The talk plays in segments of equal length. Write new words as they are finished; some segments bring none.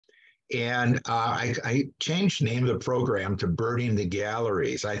And I changed the name of the program to Birding the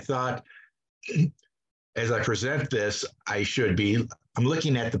Galleries. I thought, as I present this, I'm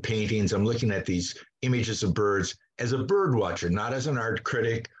looking at the paintings, I'm looking at these images of birds as a bird watcher, not as an art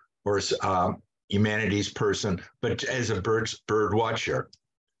critic or humanities person, but as a bird watcher.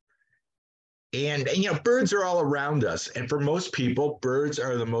 And birds are all around us. And for most people, birds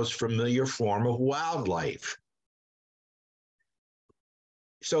are the most familiar form of wildlife.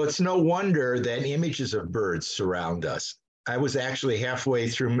 So it's no wonder that images of birds surround us. I was actually halfway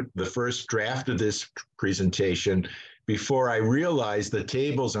through the first draft of this presentation before I realized the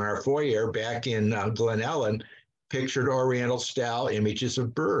tables in our foyer back in Glen Ellen pictured Oriental-style images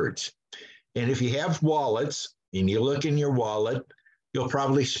of birds. And if you have wallets and you look in your wallet, you'll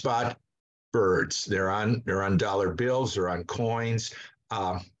probably spot birds. They're on dollar bills, they're on coins.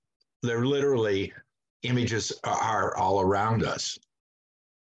 They're literally, images are all around us.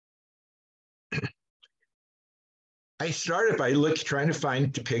 I started by trying to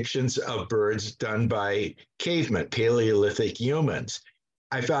find depictions of birds done by cavemen, Paleolithic humans.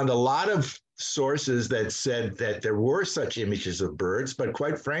 I found a lot of sources that said that there were such images of birds, but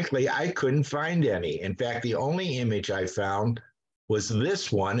quite frankly, I couldn't find any. In fact, the only image I found was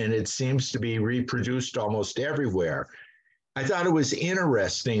this one, and it seems to be reproduced almost everywhere. I thought it was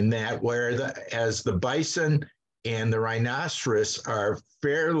interesting that as the bison and the rhinoceros are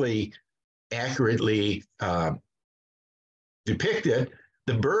fairly accurately depicted,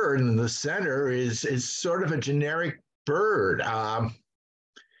 the bird in the center is sort of a generic bird,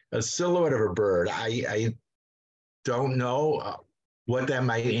 a silhouette of a bird. I don't know what that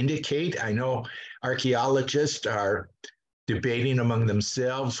might indicate. I know archaeologists are debating among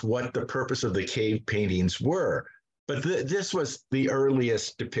themselves what the purpose of the cave paintings were, but this was the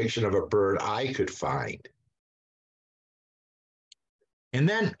earliest depiction of a bird I could find. And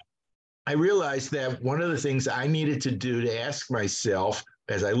then I realized that one of the things I needed to do to ask myself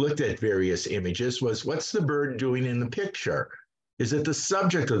as I looked at various images was, what's the bird doing in the picture? Is it the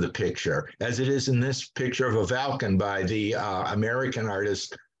subject of the picture, as it is in this picture of a falcon by the American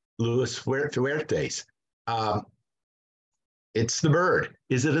artist Luis Fuertes? It's the bird.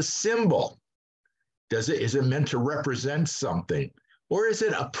 Is it a symbol? Is it meant to represent something? Or is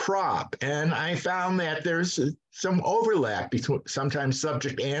it a prop? And I found that there's some overlap between sometimes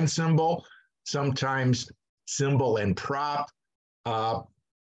subject and symbol, sometimes symbol and prop.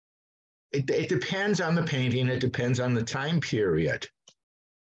 It depends on the painting. It depends on the time period.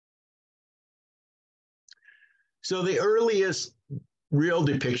 So the earliest real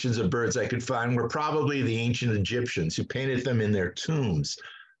depictions of birds I could find were probably the ancient Egyptians who painted them in their tombs.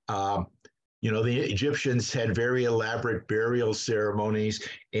 The Egyptians had very elaborate burial ceremonies,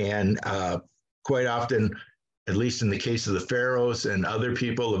 and quite often, at least in the case of the pharaohs and other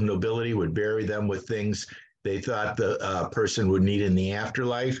people of nobility, would bury them with things they thought the person would need in the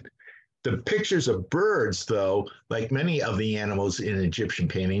afterlife. The pictures of birds, though, like many of the animals in Egyptian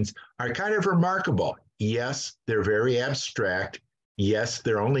paintings, are kind of remarkable. Yes, they're very abstract. Yes,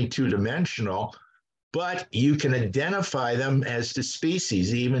 they're only two-dimensional, but you can identify them as to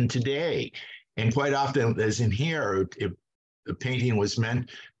species even today. And quite often, as in here, the painting was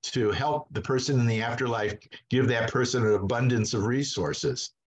meant to help the person in the afterlife, give that person an abundance of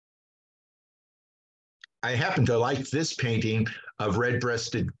resources. I happen to like this painting of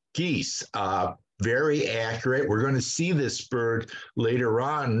red-breasted geese, very accurate. We're going to see this bird later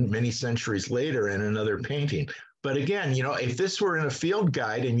on, many centuries later, in another painting. But again, if this were in a field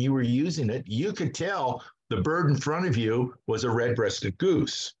guide and you were using it, you could tell the bird in front of you was a red-breasted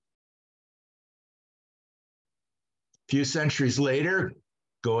goose. A few centuries later,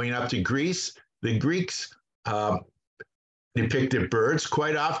 going up to Greece, the Greeks depicted birds.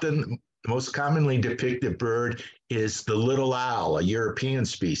 Quite often, the most commonly depicted bird is the little owl, a European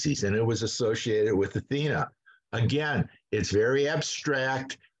species, and it was associated with Athena. Again, it's very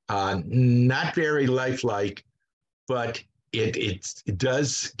abstract, not very lifelike, but it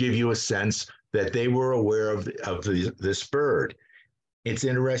does give you a sense that they were aware of this bird. It's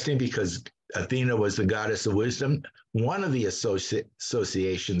interesting because Athena was the goddess of wisdom. One of the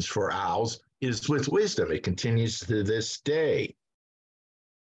associations for owls is with wisdom. It continues to this day.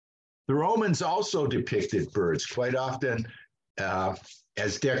 The Romans also depicted birds quite often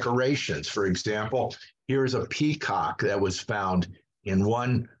as decorations. For example, here's a peacock that was found in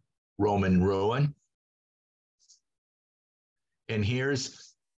one Roman ruin. And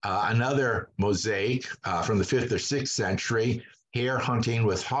here's another mosaic from the 5th or 6th century, hare hunting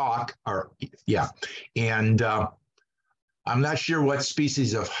with hawk. And I'm not sure what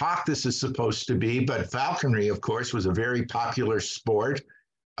species of hawk this is supposed to be, but falconry, of course, was a very popular sport.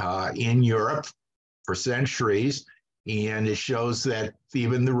 in Europe for centuries, and it shows that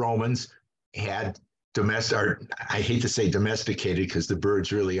even the Romans had I hate to say domesticated because the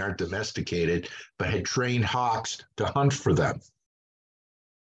birds really aren't domesticated, but had trained hawks to hunt for them.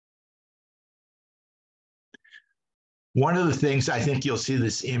 One of the things I think you'll see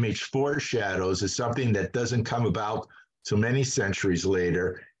this image foreshadows is something that doesn't come about so many centuries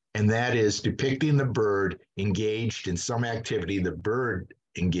later, and that is depicting the bird engaged in some activity the bird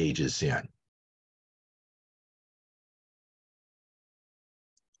engages in.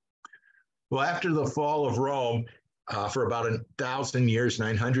 Well, after the fall of Rome, for about 1,000 years,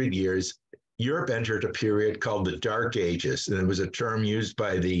 900 years, Europe entered a period called the Dark Ages, and it was a term used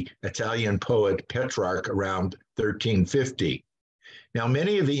by the Italian poet Petrarch around 1350. Now,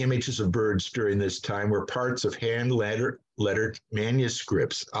 many of the images of birds during this time were parts of hand-lettered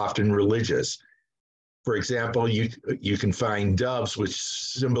manuscripts, often religious. For example, you can find doves, which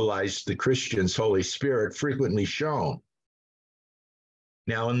symbolize the Christian's Holy Spirit, frequently shown.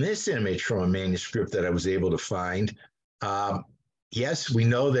 Now, in this image from a manuscript that I was able to find, yes, we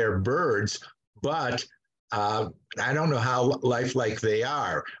know they're birds, but I don't know how lifelike they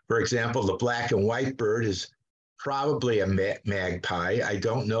are. For example, the black and white bird is probably a magpie. I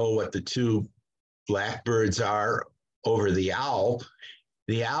don't know what the two blackbirds are over the owl.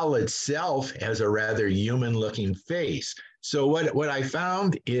 The owl itself has a rather human-looking face. So what I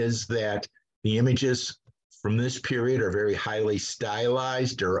found is that the images from this period are very highly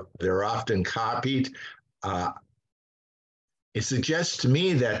stylized, or they're often copied. It suggests to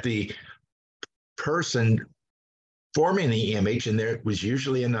me that the person forming the image, and there was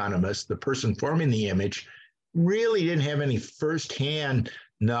usually anonymous, the person forming the image really didn't have any firsthand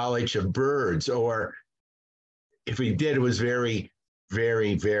knowledge of birds, or if he did, it was very,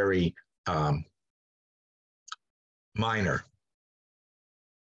 very, very minor.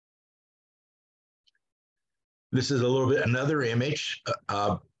 This is a little bit another image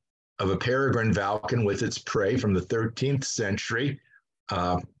of a peregrine falcon with its prey from the 13th century.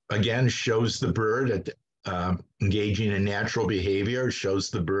 Again, shows the bird engaging in natural behavior, shows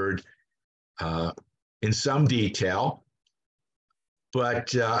the bird in some detail.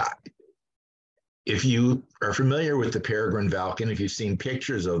 But if you are familiar with the peregrine falcon, if you've seen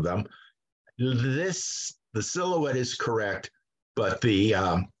pictures of them, the silhouette is correct, but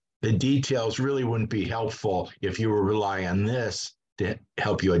the details really wouldn't be helpful if you were relying on this to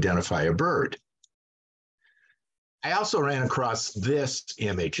help you identify a bird. I also ran across this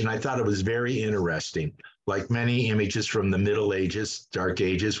image, and I thought it was very interesting. Like many images from the Middle Ages, Dark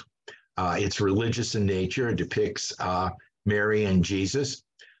Ages, it's religious in nature. It depicts Mary and Jesus.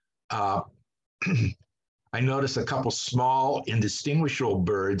 I noticed a couple small, indistinguishable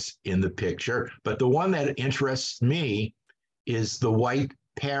birds in the picture, but the one that interests me is the white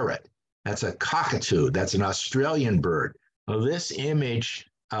parrot. That's a cockatoo. That's an Australian bird. Now, this image,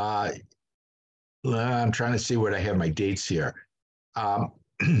 I'm trying to see where I have my dates here.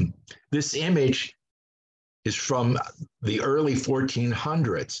 This image is from the early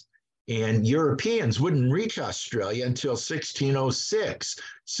 1400s, and Europeans wouldn't reach Australia until 1606.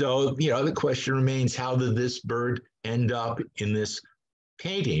 So, the question remains, how did this bird end up in this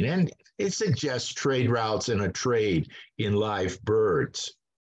painting? And it suggests trade routes and a trade in live birds.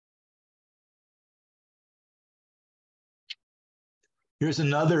 Here's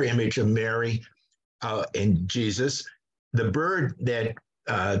another image of Mary and Jesus. The bird that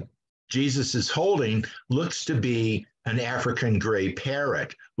Jesus is holding looks to be an African gray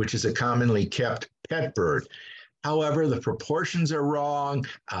parrot, which is a commonly kept pet bird. However, the proportions are wrong.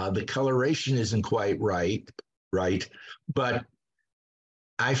 The coloration isn't quite right. But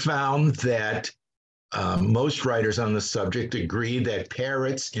I found that most writers on the subject agree that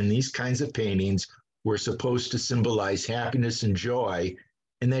parrots in these kinds of paintings were supposed to symbolize happiness and joy,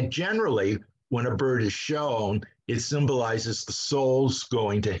 and that generally, when a bird is shown, it symbolizes the souls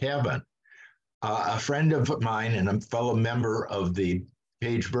going to heaven. A friend of mine and a fellow member of the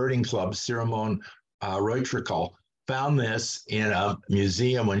DuPage Birding Club, Simone Reutrical, found this in a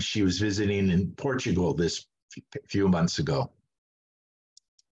museum when she was visiting in Portugal this few months ago.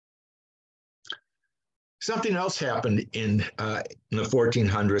 Something else happened in the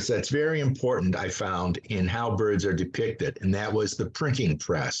 1400s that's very important, I found, in how birds are depicted, and that was the printing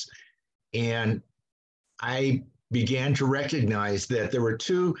press. And I began to recognize that there were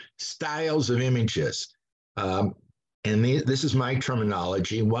two styles of images. This is my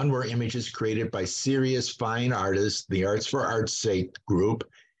terminology. One were images created by serious fine artists, the Arts for Art's Sake group,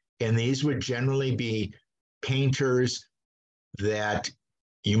 and these would generally be painters that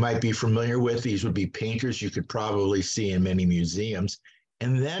you might be familiar with. These would be painters you could probably see in many museums.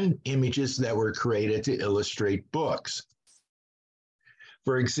 and then images that were created to illustrate books.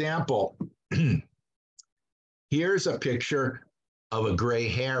 For example, here's a picture of a gray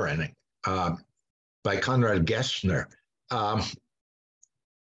heron by Konrad Gessner.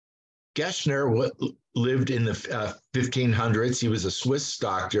 Gessner lived in the 1500s. He was a Swiss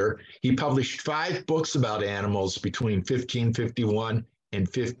doctor. He published 5 books about animals between 1551 and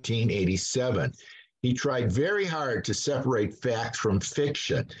 1587. He tried very hard to separate fact from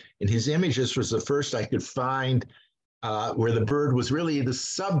fiction, and his images was the first I could find where the bird was really the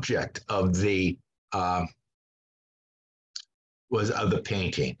subject of the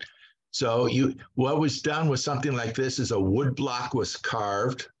painting. So what was done was something like this: is a wood block was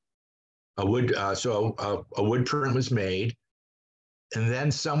carved, a wood print was made, and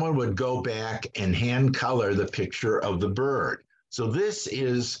then someone would go back and hand color the picture of the bird. So this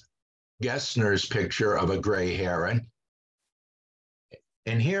is Gessner's picture of a gray heron.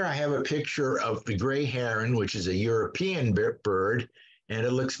 And here I have a picture of the gray heron, which is a European bird, and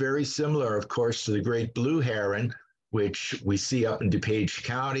it looks very similar, of course, to the great blue heron, which we see up in DuPage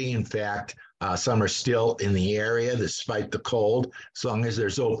County. In fact, some are still in the area despite the cold. As long as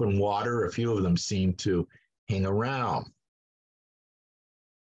there's open water, a few of them seem to hang around.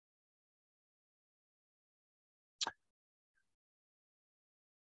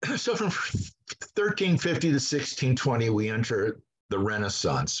 So from 1350 to 1620, we enter the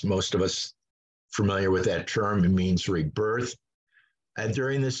Renaissance. Most of us familiar with that term. It means rebirth. And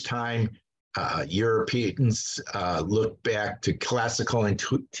during this time, Europeans looked back to classical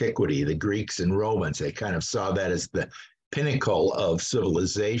antiquity, the Greeks and Romans. They kind of saw that as the pinnacle of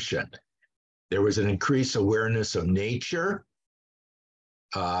civilization. There was an increased awareness of nature.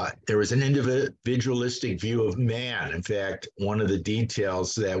 There was an individualistic view of man. In fact, one of the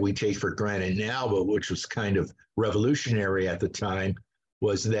details that we take for granted now, but which was kind of revolutionary at the time,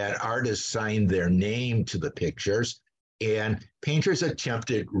 was that artists signed their name to the pictures, and painters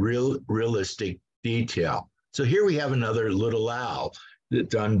attempted realistic detail. So here we have another little owl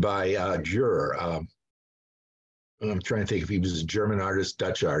done by Dürer. I'm trying to think if he was a German artist,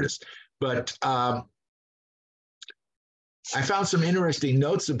 Dutch artist. But I found some interesting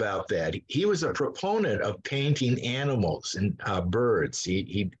notes about that. He was a proponent of painting animals and birds.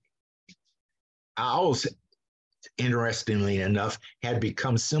 Owls, interestingly enough, had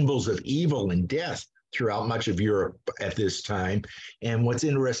become symbols of evil and death throughout much of Europe at this time. And what's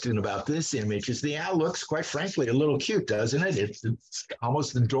interesting about this image is the owl looks, quite frankly, a little cute, doesn't it? It's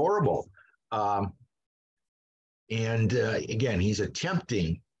almost adorable. Again, he's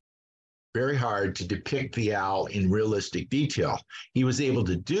attempting very hard to depict the owl in realistic detail. He was able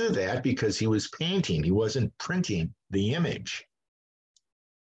to do that because he was painting. He wasn't printing the image.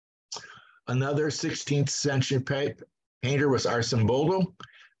 Another 16th century painter was Arcimboldo.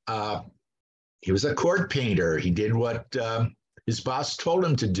 He was a court painter. He did what his boss told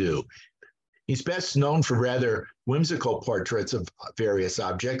him to do. He's best known for rather whimsical portraits of various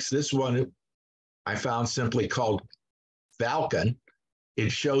objects. This one I found simply called Falcon. It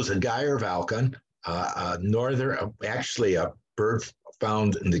shows a Geyer falcon, actually a bird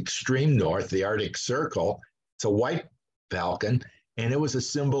found in the extreme north, the Arctic Circle. It's a white falcon, and it was a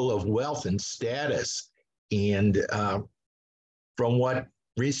symbol of wealth and status. And from what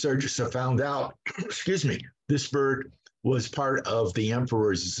researchers have found out, excuse me, this bird was part of the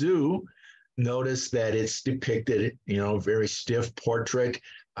emperor's zoo. Notice that it's depicted, very stiff portrait,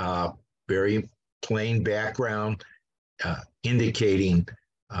 very plain background, indicating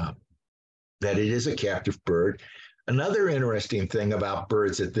that it is a captive bird. Another interesting thing about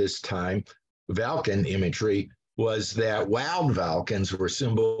birds at this time, falcon imagery, was that wild falcons were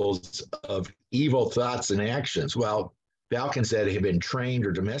symbols of evil thoughts and actions, while falcons that had been trained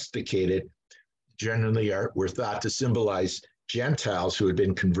or domesticated generally were thought to symbolize Gentiles who had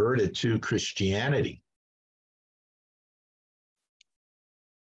been converted to Christianity.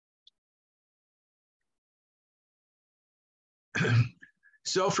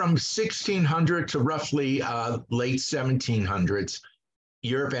 So from 1600 to roughly late 1700s,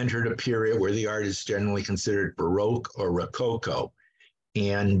 Europe entered a period where the art is generally considered Baroque or Rococo.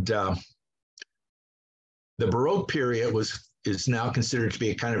 And the Baroque period is now considered to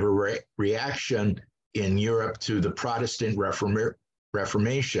be a kind of a reaction in Europe to the Protestant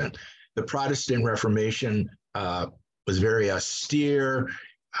Reformation. The Protestant Reformation was very austere,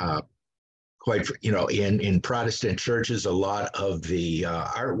 quite, in Protestant churches, a lot of the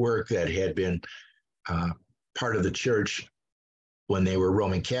artwork that had been part of the church when they were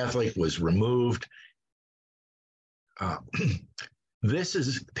Roman Catholic was removed.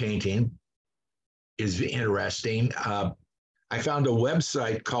 This painting is interesting. I found a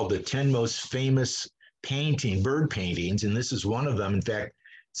website called the 10 Most Famous Bird Paintings, and this is one of them. In fact,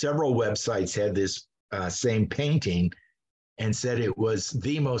 several websites had this same painting and said it was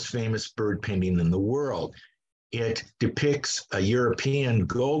the most famous bird painting in the world. It depicts a European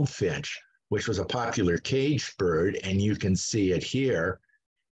goldfinch, which was a popular cage bird, and you can see it here.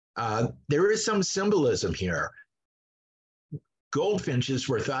 There is some symbolism here. Goldfinches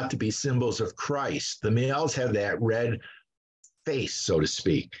were thought to be symbols of Christ. The males have that red face, so to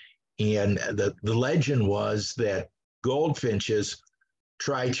speak. And the legend was that goldfinches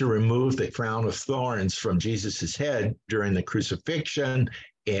tried to remove the crown of thorns from Jesus's head during the crucifixion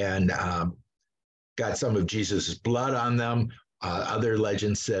and got some of Jesus's blood on them. Other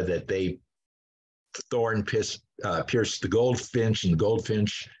legends said that they pierced the goldfinch, and the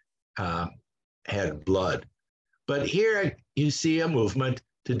goldfinch had blood. But here you see a movement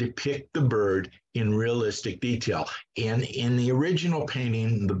to depict the bird in realistic detail. And in the original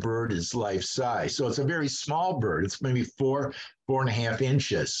painting, the bird is life-size. So it's a very small bird. It's maybe 4.5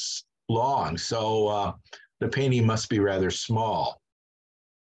 inches long. So the painting must be rather small.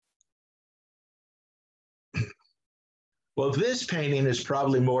 Well, this painting is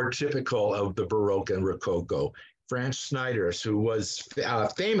probably more typical of the Baroque and Rococo. Franz Schneiders, who was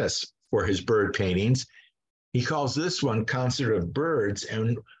famous for his bird paintings, he calls this one Concert of Birds.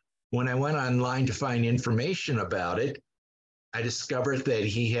 And when I went online to find information about it, I discovered that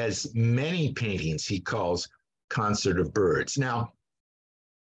he has many paintings he calls Concert of Birds. Now,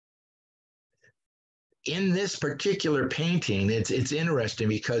 in this particular painting, it's interesting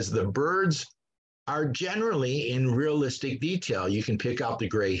because the birds are generally in realistic detail. You can pick out the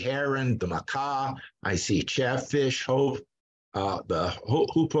gray heron, the macaw. I see chaffinch, the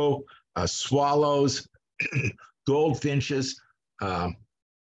hoopoe, swallows, goldfinches,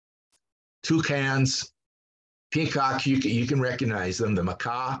 toucans, peacocks. You can recognize them. The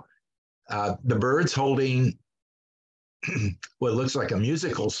macaw, the birds holding what looks like a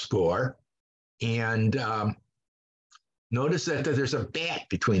musical score, and notice that there's a bat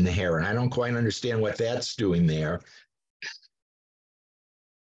between the heron. I don't quite understand what that's doing there.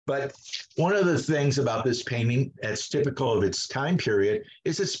 But one of the things about this painting that's typical of its time period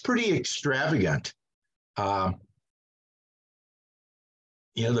is it's pretty extravagant. The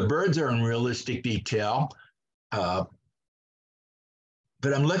birds are in realistic detail, but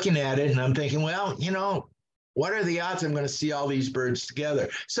I'm looking at it and I'm thinking, well, what are the odds I'm going to see all these birds together?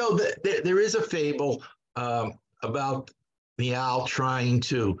 So there is a fable about the owl trying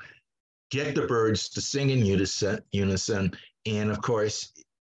to get the birds to sing in unison. And of course,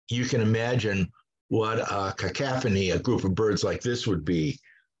 you can imagine what a cacophony a group of birds like this would be.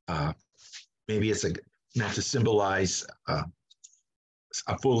 Maybe it's meant to symbolize a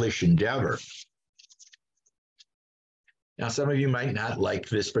foolish endeavor. Now, some of you might not like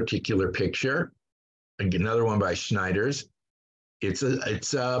this particular picture. Another one by Schneiders. It's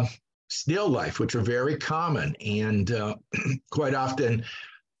a still life, which are very common. And quite often,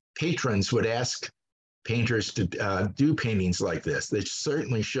 patrons would ask painters to do paintings like this. This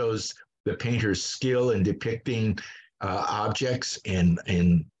certainly shows the painter's skill in depicting objects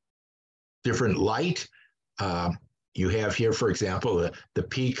in different light. You have here, for example, the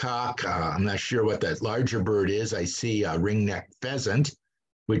peacock. I'm not sure what that larger bird is. I see a ring-necked pheasant,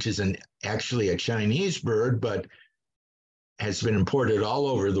 which is actually a Chinese bird, but has been imported all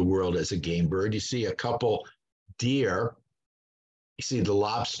over the world as a game bird. You see a couple deer. You see the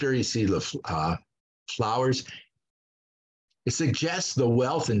lobster. You see the flowers. It suggests the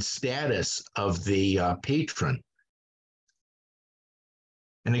wealth and status of the patron.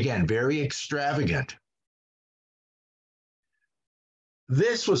 And again, very extravagant.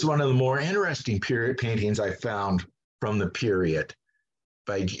 This was one of the more interesting period paintings I found from the period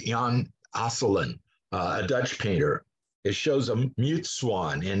by Jan Asselen, a Dutch painter. It shows a mute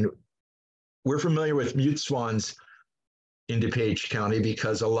swan, and we're familiar with mute swans in DuPage County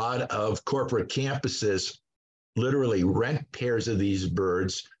because a lot of corporate campuses literally rent pairs of these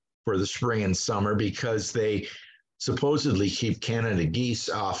birds for the spring and summer because they supposedly keep Canada geese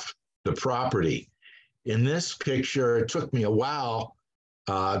off the property. In this picture, it took me a while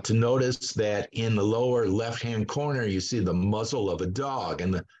to notice that in the lower left-hand corner, you see the muzzle of a dog,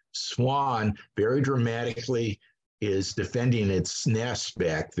 and the swan very dramatically is defending its nest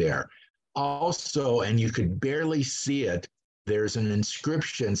back there. Also, and you could barely see it, there's an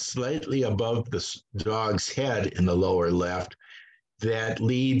inscription slightly above the dog's head in the lower left that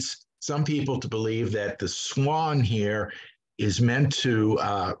leads some people to believe that the swan here is meant to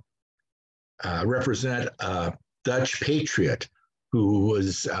represent a Dutch patriot who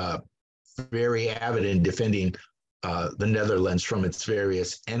was very avid in defending the Netherlands from its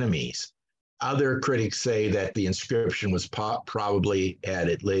various enemies. Other critics say that the inscription was probably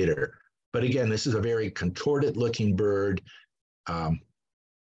added later. But again, this is a very contorted looking bird. And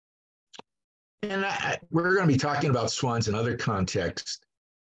we're going to be talking about swans in other contexts,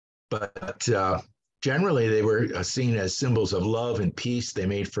 but generally they were seen as symbols of love and peace. They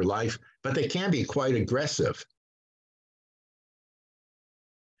made for life, but they can be quite aggressive.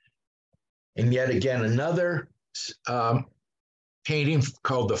 And yet again, another painting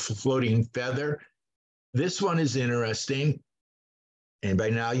called The Floating Feather. This one is interesting. And by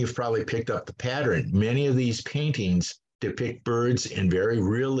now you've probably picked up the pattern. Many of these paintings depict birds in very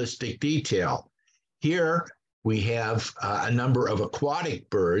realistic detail. Here we have a number of aquatic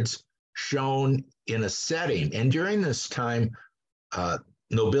birds shown in a setting. And during this time,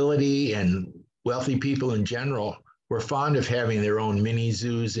 nobility and wealthy people in general were fond of having their own mini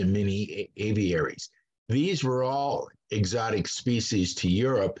zoos and mini aviaries. These were all exotic species to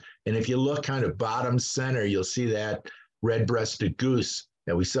Europe. And if you look kind of bottom center, you'll see that red-breasted goose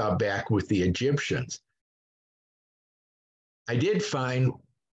that we saw back with the Egyptians. I did find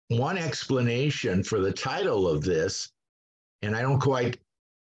one explanation for the title of this, and I don't quite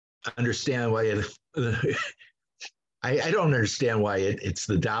understand why I don't understand why it's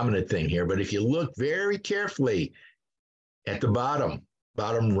the dominant thing here, but if you look very carefully at the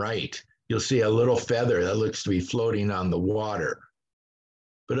bottom right, you'll see a little feather that looks to be floating on the water.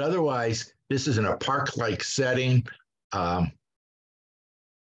 But otherwise, this is in a park-like setting, an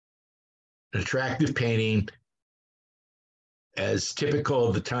attractive painting. As typical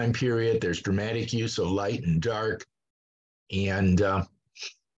of the time period, there's dramatic use of light and dark. And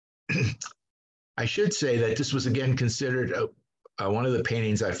I should say that this was again considered one of the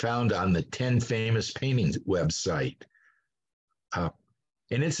paintings I found on the 10 Famous Paintings website.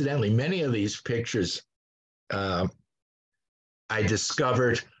 And incidentally, many of these pictures I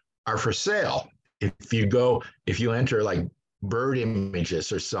discovered are for sale. If you enter like bird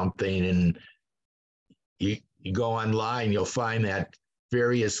images or something and you go online, you'll find that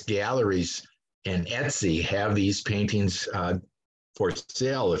various galleries and Etsy have these paintings for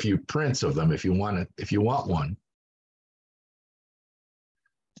sale. A few prints of them, if you want one.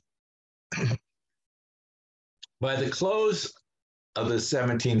 By the close of the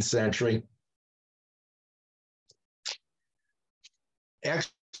 17th century,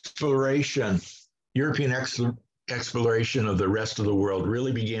 European exploration of the rest of the world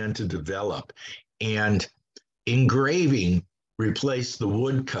really began to develop, and engraving replaced the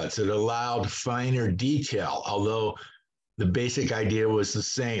woodcuts. It allowed finer detail, although the basic idea was the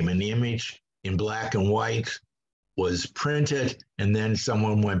same. An image in black and white was printed, and then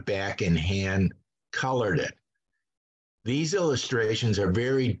someone went back and hand colored it. These illustrations are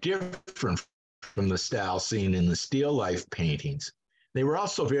very different from the style seen in the still life paintings. They were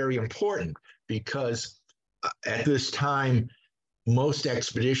also very important because at this time, most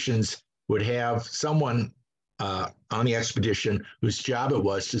expeditions would have someone on the expedition whose job it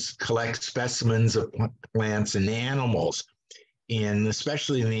was to collect specimens of plants and animals. And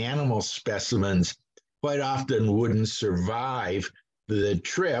especially in the animal specimens, quite often wouldn't survive the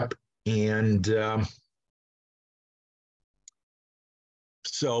trip. And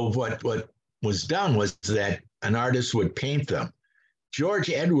so what was done was that an artist would paint them. George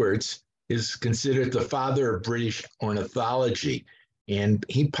Edwards is considered the father of British ornithology, and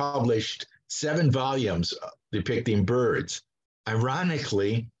he published 7 volumes depicting birds.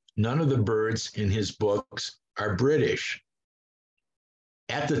 Ironically, none of the birds in his books are British.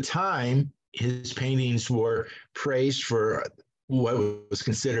 At the time, his paintings were praised for what was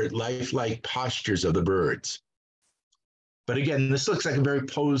considered lifelike postures of the birds. But again, this looks like a very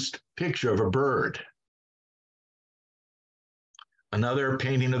posed picture of a bird. Another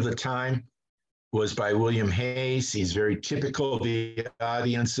painting of the time was by William Hayes. He's very typical of the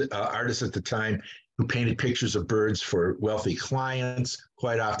artist at the time, who painted pictures of birds for wealthy clients,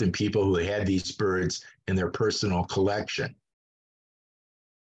 quite often people who had these birds in their personal collection.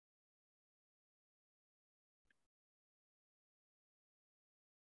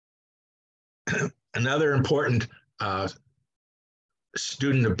 Another important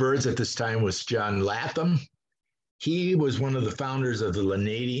student of birds at this time was John Latham. He was one of the founders of the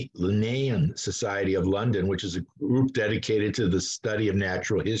Linnaean Society of London, which is a group dedicated to the study of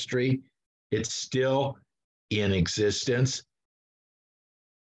natural history. It's still in existence.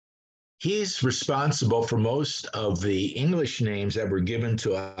 He's responsible for most of the English names that were given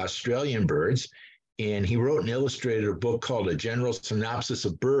to Australian birds, and he wrote and illustrated a book called A General Synopsis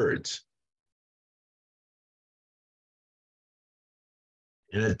of Birds.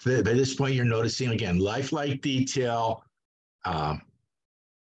 And by this point, you're noticing, again, lifelike detail.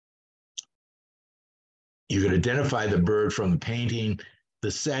 You can identify the bird from the painting.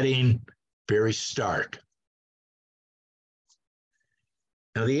 The setting, very stark.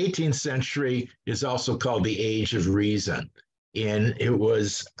 Now, the 18th century is also called the Age of Reason. And it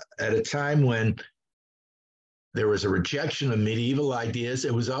was at a time when there was a rejection of medieval ideas.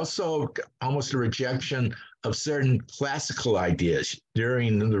 It was also almost a rejection of certain classical ideas.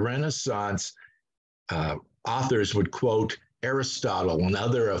 During the Renaissance, authors would quote Aristotle and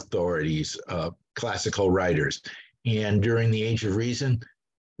other authorities, classical writers. And during the Age of Reason,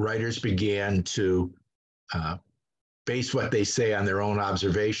 writers began to base what they say on their own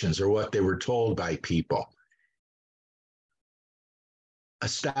observations or what they were told by people. A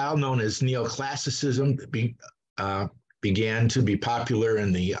style known as neoclassicism began to be popular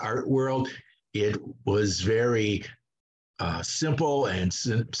in the art world. It was very simple and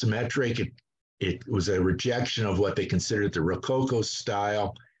symmetric. It was a rejection of what they considered the Rococo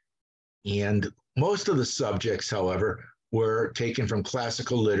style. And most of the subjects, however, were taken from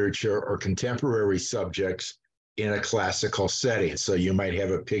classical literature or contemporary subjects in a classical setting. So you might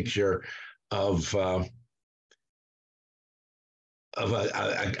have a picture of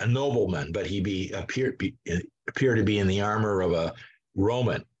a nobleman, but he appeared to be in the armor of a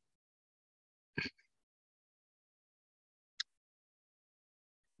Roman.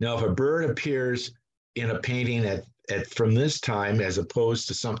 Now, if a bird appears in a painting from this time, as opposed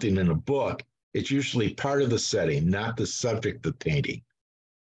to something in a book, it's usually part of the setting, not the subject of the painting.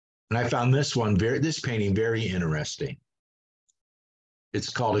 And I found this painting very interesting. It's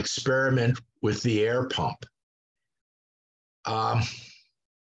called Experiment with the Air Pump.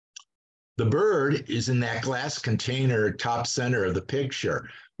 The bird is in that glass container top center of the picture.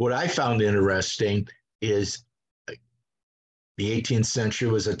 What I found interesting is the 18th century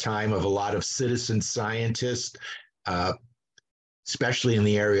was a time of a lot of citizen scientists, especially in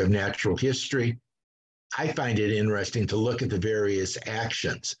the area of natural history. I find it interesting to look at the various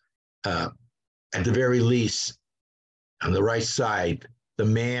actions. At the very least, on the right side, the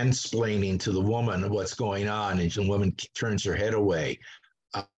man explaining to the woman what's going on, and the woman turns her head away.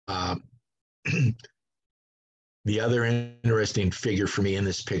 The other interesting figure for me in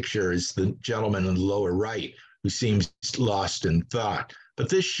this picture is the gentleman in the lower right, who seems lost in thought. But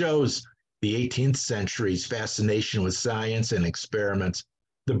this shows the 18th century's fascination with science and experiments.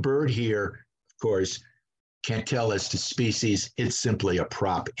 The bird here, of course, can't tell as to species. It's simply a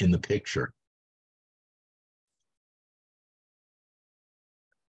prop in the picture.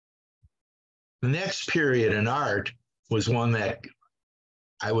 The next period in art was one that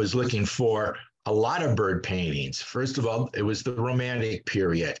I was looking for a lot of bird paintings. First of all, it was the Romantic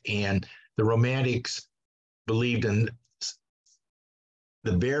period, and the Romantics believed in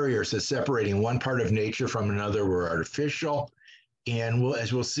the barriers that separating one part of nature from another were artificial. And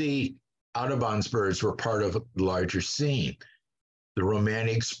as we'll see, Audubon's birds were part of a larger scene. The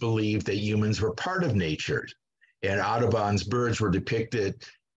Romantics believed that humans were part of nature, and Audubon's birds were depicted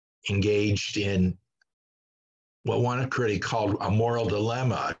engaged in what one critic called a moral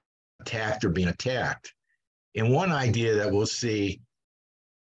dilemma, attacked or being attacked. And one idea that we'll see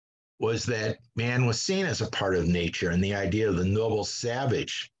was that man was seen as a part of nature, and the idea of the noble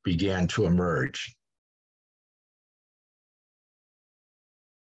savage began to emerge.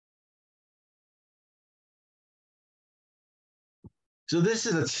 So this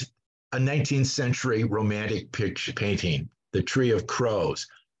is a 19th century Romantic picture painting, The Tree of Crows.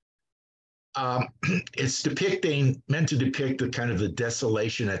 It's meant to depict the kind of the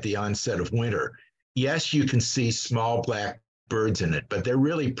desolation at the onset of winter. Yes, you can see small black birds in it, but they're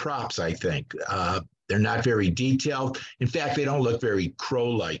really props, I think. They're not very detailed. In fact, they don't look very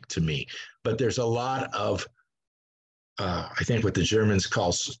crow-like to me, but there's a lot of, I think what the Germans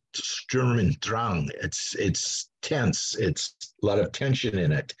call Sturmdrang. It's tense. It's a lot of tension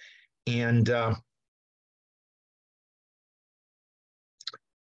in it. And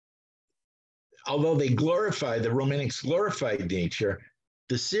although the Romantics glorified nature,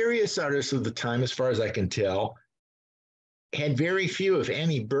 the serious artists of the time, as far as I can tell, had very few, if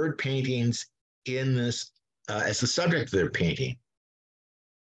any, bird paintings in this as the subject of their painting.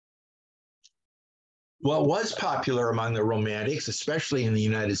 What was popular among the Romantics, especially in the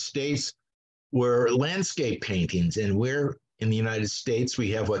United States, were landscape paintings. And we're in the United States,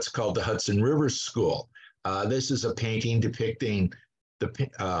 we have what's called the Hudson River School. This is a painting depicting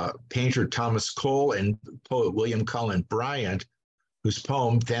the painter Thomas Cole and poet William Cullen Bryant, whose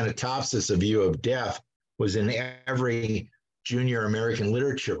poem Thanatopsis, A View of Death, was in every junior American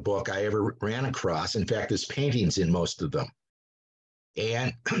literature book I ever ran across. In fact, this painting's in most of them.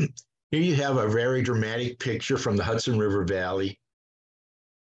 And here you have a very dramatic picture from the Hudson River Valley.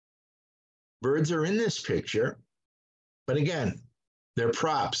 Birds are in this picture, but again, they're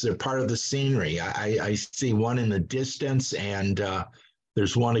props. They're part of the scenery. I see one in the distance, and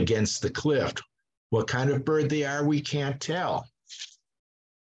there's one against the cliff. What kind of bird they are, we can't tell.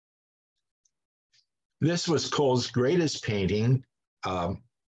 This was Cole's greatest painting,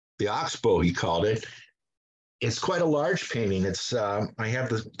 the oxbow, he called it. It's quite a large painting. It's I have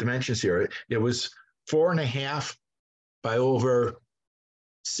the dimensions here. It was 4.5 by over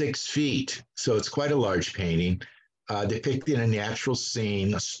 6 feet. So it's quite a large painting, depicting a natural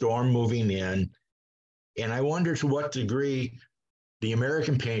scene, a storm moving in. And I wonder to what degree the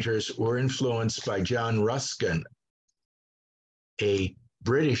American painters were influenced by John Ruskin, a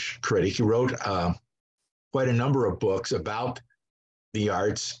British critic. He wrote quite a number of books about the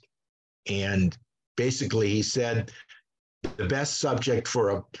arts. And basically, he said the best subject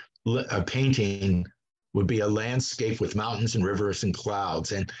for a painting would be a landscape with mountains and rivers and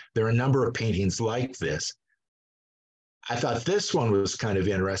clouds. And there are a number of paintings like this. I thought this one was kind of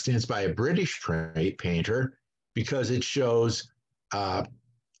interesting. It's by a British painter because it shows a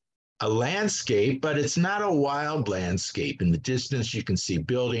landscape, but it's not a wild landscape. In the distance, you can see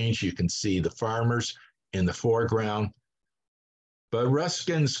buildings, you can see the farmers in the foreground. But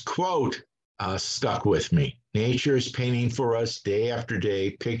Ruskin's quote stuck with me. Nature is painting for us day after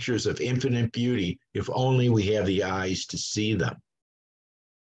day pictures of infinite beauty, if only we have the eyes to see them.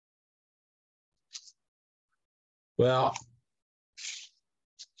 Well,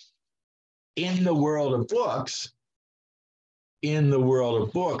 in the world of books,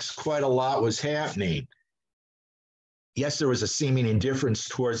 quite a lot was happening. Yes, there was a seeming indifference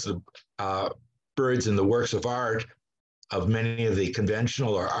towards the birds in the works of art of many of the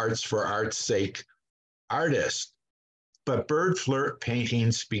conventional or arts for art's sake artists. But bird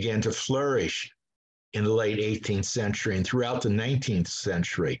paintings began to flourish in the late 18th century and throughout the 19th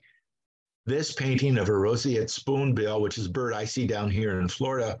century. This painting of a roseate spoonbill, which is a bird I see down here in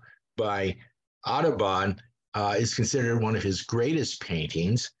Florida by Audubon, is considered one of his greatest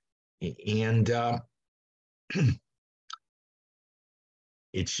paintings. And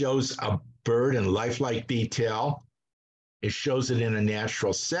it shows a bird in lifelike detail. It shows it in a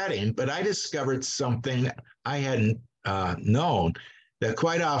natural setting, but I discovered something I hadn't known, that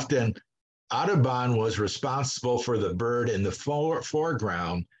quite often Audubon was responsible for the bird in the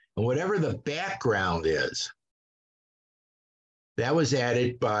foreground, and whatever the background is, that was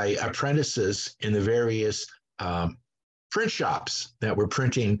added by apprentices in the various print shops that were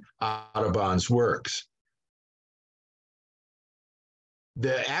printing Audubon's works.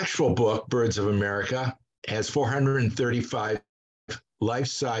 The actual book, Birds of America, has 435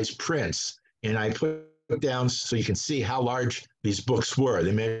 life-size prints, and I put down so you can see how large these books were.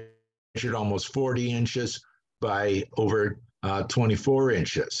 They measured almost 40 inches by over 24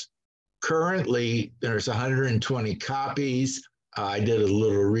 inches. Currently, there's 120 copies. I did a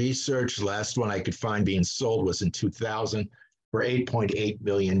little research. The last one I could find being sold was in 2000 for $8.8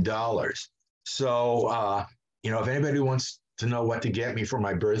 million. So, if anybody wants to know what to get me for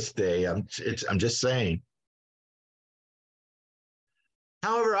my birthday, I'm just saying.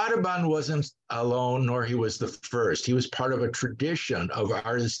 However, Audubon wasn't alone, nor he was the first. He was part of a tradition of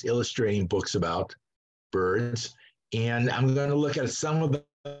artists illustrating books about birds. And I'm going to look at some of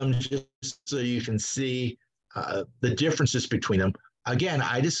them just so you can see the differences between them. Again,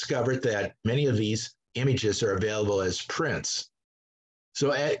 I discovered that many of these images are available as prints.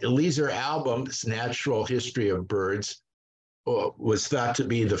 So Eliezer Album's Natural History of Birds was thought to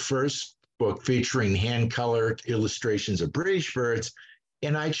be the first book featuring hand-colored illustrations of British birds.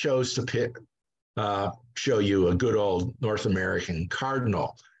 And I chose to show you a good old North American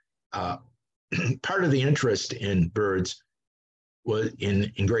cardinal. Part of the interest in birds was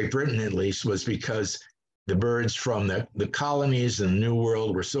in Great Britain, at least, was because the birds from the colonies and the New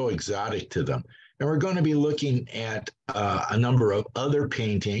World were so exotic to them. And we're going to be looking at a number of other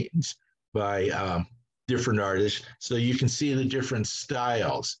paintings by different artists so you can see the different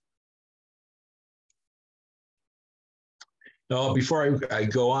styles. Now, before I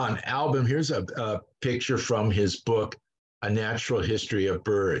go on, Album, here's a picture from his book, A Natural History of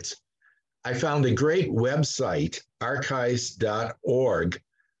Birds. I found a great website, archives.org,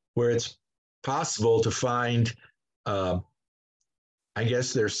 where it's possible to find, I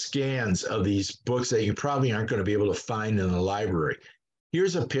guess there's scans of these books that you probably aren't going to be able to find in the library.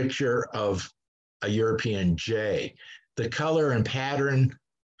 Here's a picture of a European jay. The color and pattern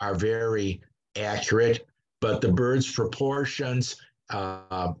are very accurate, but the bird's proportions,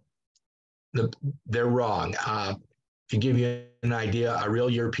 they're wrong. to give you an idea, a real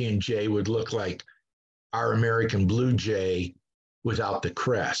European jay would look like our American blue jay without the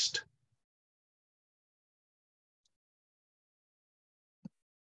crest.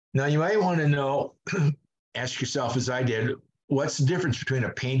 Now, you might want to know, ask yourself as I did, what's the difference between a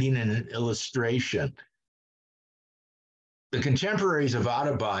painting and an illustration? The contemporaries of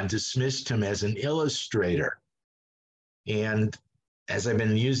Audubon dismissed him as an illustrator. And as I've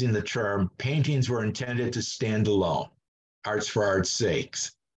been using the term, paintings were intended to stand alone, arts for art's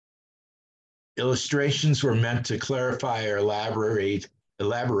sakes. Illustrations were meant to clarify or elaborate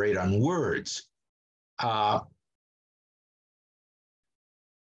on words.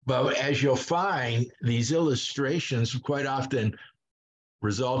 But as you'll find, these illustrations quite often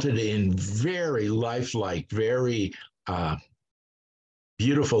resulted in very lifelike, very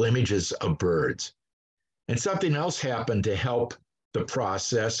beautiful images of birds. And something else happened to help the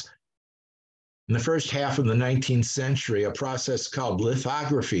process. In the first half of the 19th century, a process called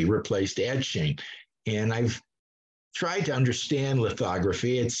lithography replaced etching. And I've tried to understand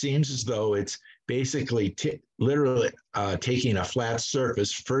lithography. It seems as though it's basically literally taking a flat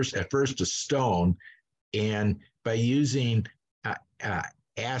surface, at first a stone, and by using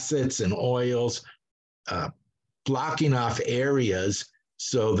acids and oils, blocking off areas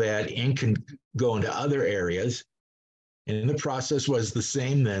so that ink can go into other areas. And the process was the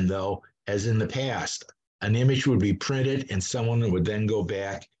same then, though, as in the past. An image would be printed and someone would then go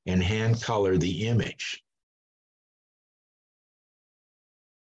back and hand color the image.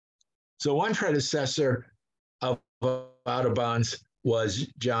 So one predecessor of Audubon's was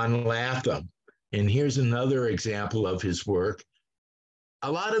John Latham. And here's another example of his work.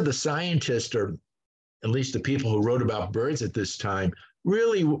 A lot of the scientists, or at least the people who wrote about birds at this time,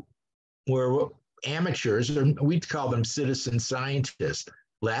 really were amateurs, or we'd call them citizen scientists.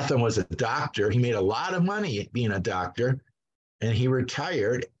 Latham was a doctor. He made a lot of money being a doctor, and he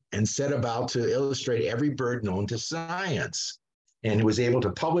retired and set about to illustrate every bird known to science. And he was able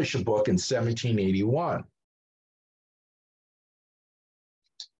to publish a book in 1781.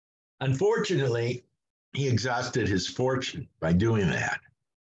 Unfortunately, he exhausted his fortune by doing that.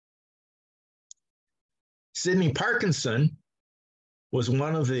 Sidney Parkinson was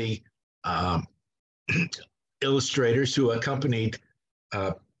one of the illustrators who accompanied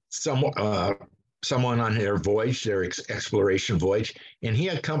someone on their voyage, their exploration voyage, and he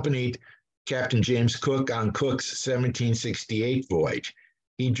accompanied Captain James Cook on Cook's 1768 voyage.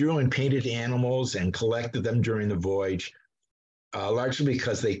 He drew and painted animals and collected them during the voyage, largely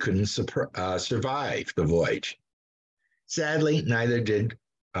because they couldn't survive the voyage. Sadly, neither did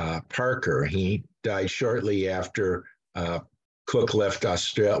Parker. He died shortly after Cook left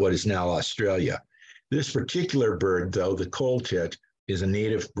Australia, what is now Australia. This particular bird, though, the coal tit, is a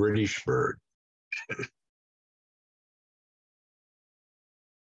native British bird.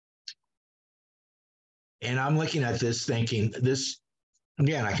 And I'm looking at this thinking, this,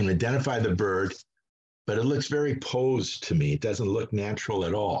 again, I can identify the bird, but it looks very posed to me. It doesn't look natural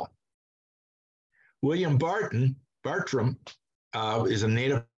at all. William Bartram is a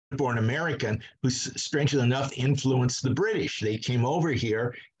native-born American who, strangely enough, influenced the British. They came over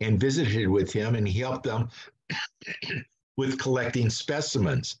here and visited with him, and he helped them with collecting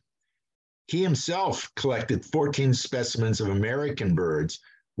specimens. He himself collected 14 specimens of American birds,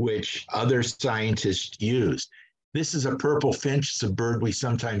 which other scientists used. This is a purple finch. It's a bird we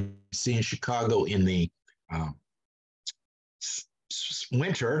sometimes see in Chicago in the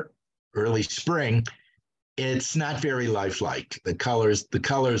winter, early spring. It's not very lifelike. The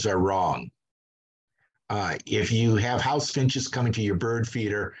colors are wrong. If you have house finches coming to your bird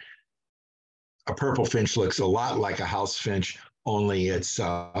feeder, a purple finch looks a lot like a house finch, only it's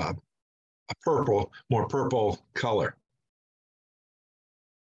a more purple color.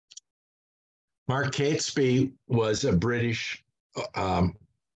 Mark Catesby was a British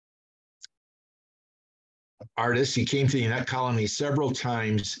artist. He came to the United Colony several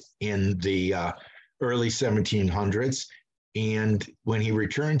times in the early 1700s. And when he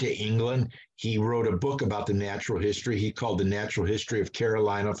returned to England, he wrote a book about the natural history he called The Natural History of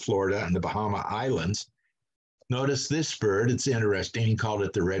Carolina, Florida, and the Bahama Islands. Notice this bird. It's interesting. He called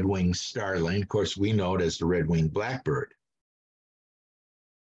it the red-winged starling. Of course, we know it as the red-winged blackbird.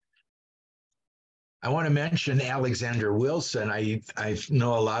 I want to mention Alexander Wilson. I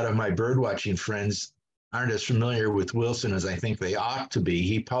know a lot of my birdwatching friends aren't as familiar with Wilson as I think they ought to be.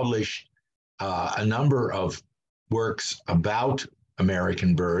 He published a number of works about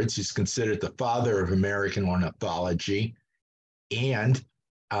American birds. He's considered the father of American ornithology. And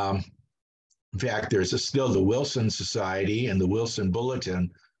in fact, there's still the Wilson Society and the Wilson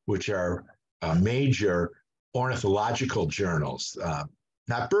Bulletin, which are major ornithological journals,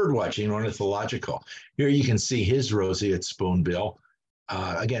 not bird watching, ornithological. Here you can see his roseate spoonbill.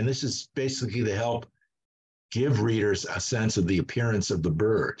 Again, this is basically to help give readers a sense of the appearance of the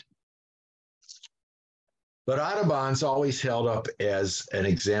bird. But Audubon's always held up as an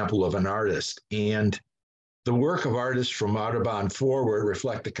example of an artist, and the work of artists from Audubon forward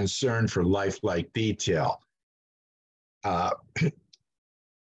reflect a concern for lifelike detail.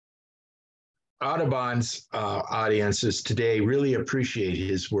 Audubon's audiences today really appreciate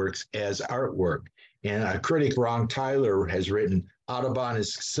his works as artwork. And a critic, Ron Tyler, has written, Audubon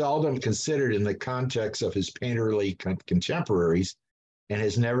is seldom considered in the context of his painterly contemporaries and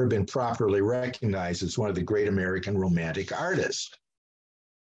has never been properly recognized as one of the great American romantic artists.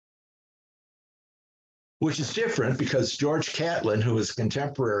 Which is different because George Catlin, who was a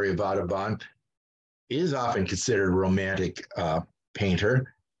contemporary of Audubon, is often considered a romantic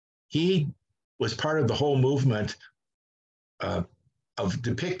painter. He was part of the whole movement of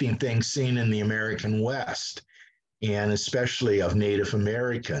depicting things seen in the American West, and especially of Native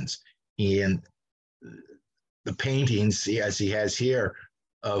Americans. And the paintings, as he has here,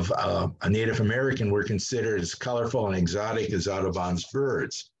 of a Native American were considered as colorful and exotic as Audubon's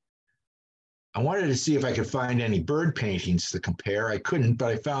birds. I wanted to see if I could find any bird paintings to compare. I couldn't, but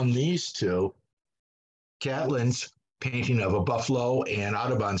I found these two. Catlin's painting of a buffalo and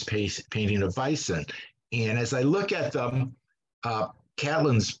Audubon's painting of bison. And as I look at them,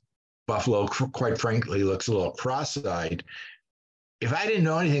 Catlin's buffalo, quite frankly, looks a little cross-eyed. If I didn't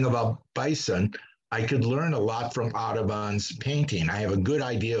know anything about bison, I could learn a lot from Audubon's painting. I have a good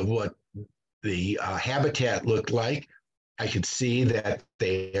idea of what the habitat looked like. I could see that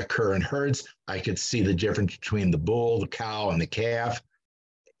they occur in herds. I could see the difference between the bull, the cow, and the calf.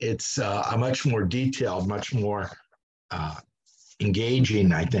 It's a much more detailed, much more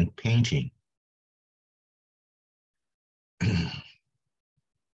engaging, I think, painting. I'm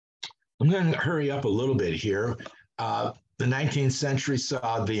going to hurry up a little bit here. The 19th century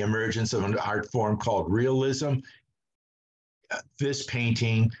saw the emergence of an art form called realism. This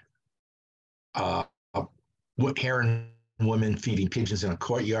painting, heron women feeding pigeons in a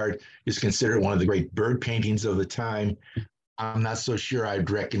courtyard, is considered one of the great bird paintings of the time. I'm not so sure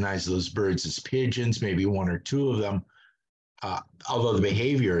I'd recognize those birds as pigeons, maybe one or two of them, although the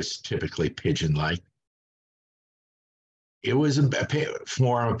behavior is typically pigeon-like. It was a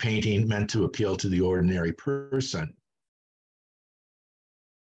form of painting meant to appeal to the ordinary person.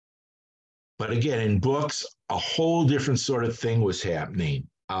 But again, in books, a whole different sort of thing was happening.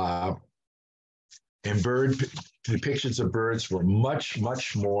 And bird depictions of birds were much,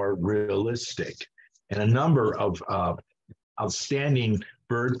 much more realistic. And a number of outstanding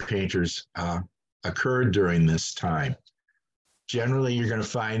bird painters occurred during this time. Generally, you're going to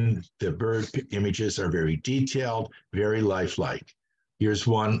find the bird images are very detailed, very lifelike. Here's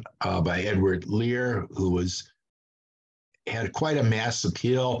one by Edward Lear, who had quite a mass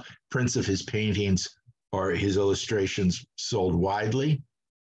appeal. Prints of his paintings or his illustrations sold widely.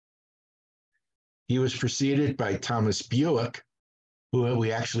 He was preceded by Thomas Buick, who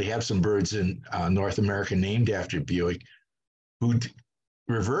we actually have some birds in North America named after Buick, who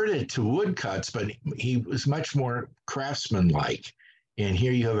reverted to woodcuts, but he was much more craftsman-like. And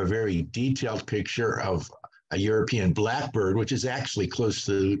here you have a very detailed picture of a European blackbird, which is actually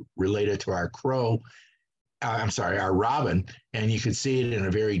closely related to our crow, our robin, and you can see it in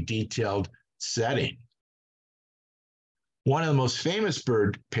a very detailed setting. One of the most famous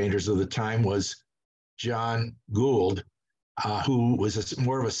bird painters of the time was John Gould, who was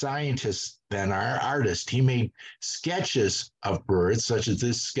more of a scientist than our artist. He made sketches of birds, such as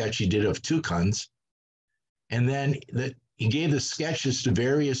this sketch he did of toucans, and then he gave the sketches to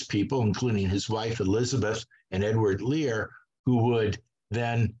various people, including his wife Elizabeth and Edward Lear, who would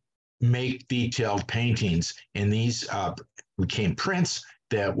then make detailed paintings, and these became prints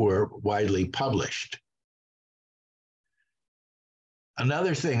that were widely published.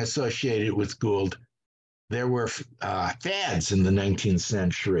 Another thing associated with Gould, there were fads in the 19th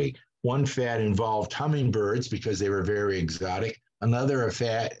century. One fad involved hummingbirds because they were very exotic. Another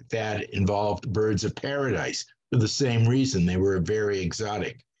fad involved birds of paradise for the same reason. They were very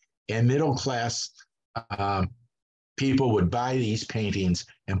exotic. And middle-class people would buy these paintings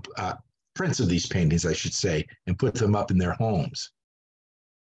and prints of these paintings, I should say, and put them up in their homes.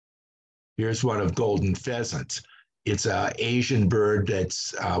 Here's one of golden pheasants. It's an Asian bird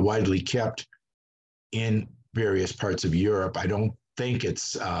that's widely kept in various parts of Europe. I don't think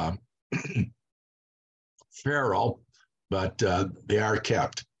it's feral, but they are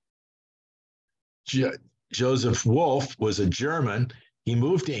kept. Joseph Wolff was a German. He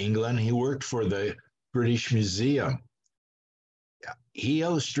moved to England. He worked for the British Museum. He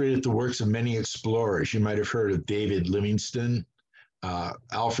illustrated the works of many explorers. You might have heard of David Livingstone,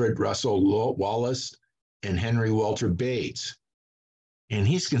 Alfred Russel Wallace, and Henry Walter Bates. And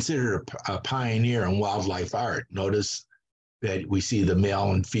he's considered a pioneer in wildlife art. Notice that we see the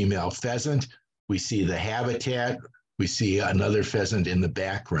male and female pheasant, we see the habitat, we see another pheasant in the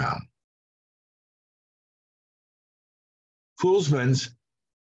background. Koolsman's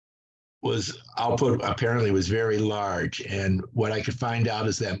output apparently was very large, and what I could find out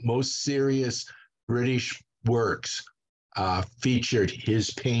is that most serious British works featured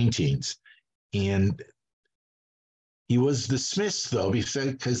his paintings, and he was dismissed though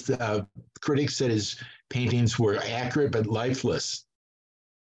because critics said his paintings were accurate but lifeless,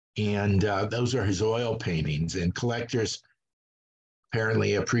 and those are his oil paintings, and collectors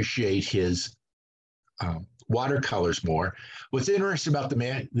apparently appreciate his watercolors more. What's interesting about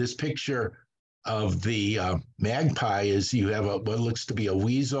this picture of the magpie is you have what looks to be a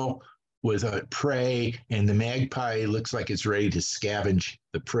weasel with a prey, and the magpie looks like it's ready to scavenge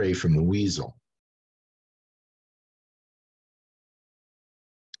the prey from the weasel.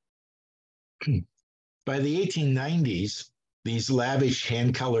 By the 1890s, these lavish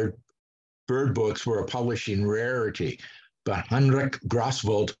hand-colored bird books were a publishing rarity, but Heinrich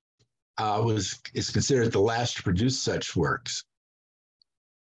Groswold is considered the last to produce such works.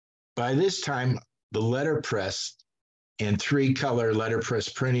 By this time, the letterpress and three-color letterpress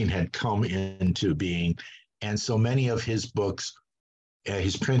printing had come into being, and so many of his books,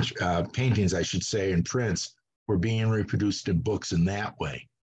 his paintings, I should say, and prints were being reproduced in books in that way.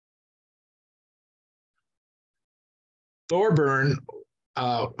 Thorburn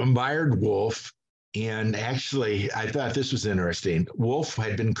admired Wolfe, and actually, I thought this was interesting. Wolfe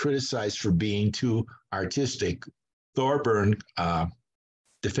had been criticized for being too artistic. Thorburn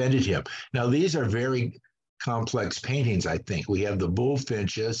defended him. Now, these are very complex paintings, I think. We have the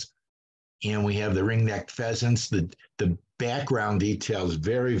bullfinches, and we have the ring-necked pheasants. The background detail is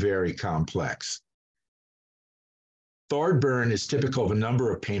very, very complex. Thorburn is typical of a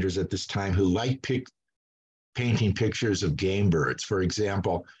number of painters at this time who liked painting pictures of game birds. For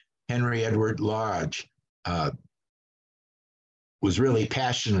example, Henry Edward Lodge was really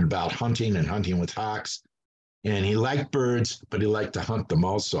passionate about hunting and hunting with hawks, and he liked birds, but he liked to hunt them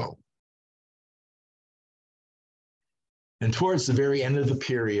also. And towards the very end of the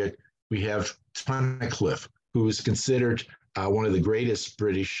period, we have Tunnicliffe, who is considered one of the greatest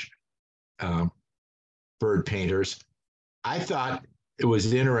British bird painters. I thought it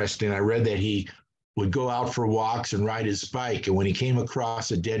was interesting. I read that he would go out for walks and ride his bike, and when he came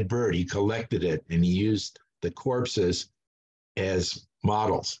across a dead bird, he collected it, and he used the corpses as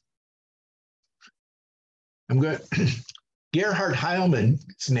models. Gerhard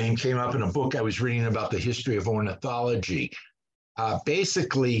Heilmann's name came up in a book I was reading about the history of ornithology.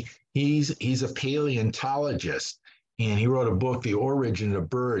 Basically, he's a paleontologist, and he wrote a book, The Origin of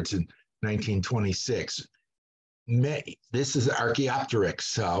Birds, in 1926. This is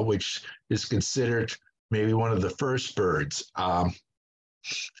Archaeopteryx, which is considered maybe one of the first birds.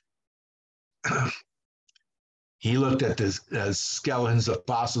 He looked at the skeletons of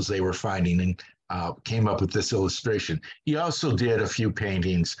fossils they were finding and came up with this illustration. He also did a few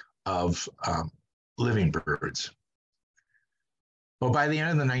paintings of living birds. Well, by the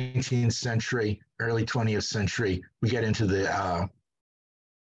end of the 19th century, early 20th century, we get into the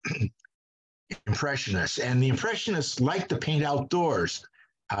Impressionists. And the Impressionists liked to paint outdoors.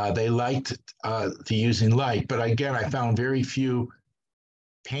 They liked to using light. But again, I found very few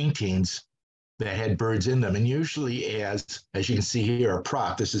paintings that had birds in them. And usually, as you can see here, a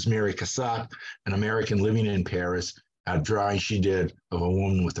prop. This is Mary Cassatt, an American living in Paris, a drawing she did of a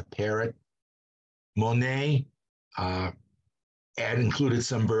woman with a parrot. Monet had included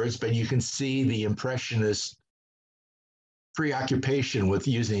some birds, but you can see the Impressionist preoccupation with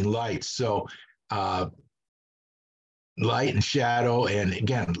using light. So light and shadow, and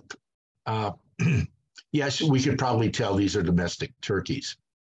again, yes, we could probably tell these are domestic turkeys.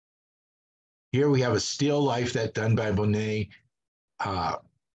 Here we have a still life that done by Monet. I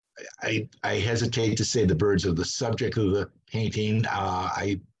hesitate to say the birds are the subject of the painting.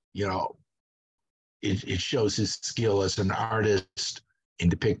 It shows his skill as an artist in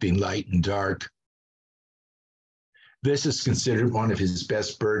depicting light and dark. This is considered one of his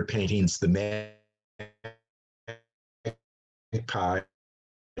best bird paintings, the magpie.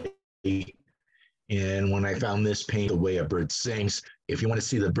 And when I found this paint, The Way a Bird Sings, if you want to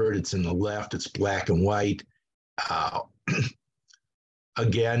see the bird, it's in the left, it's black and white.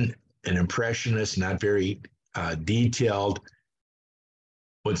 Again, an impressionist, not very detailed.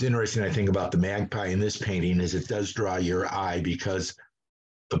 what's interesting, I think, about the magpie in this painting is it does draw your eye because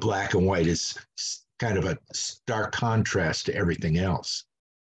the black and white is kind of a stark contrast to everything else.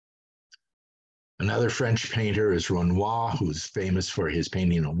 Another French painter is Renoir, who's famous for his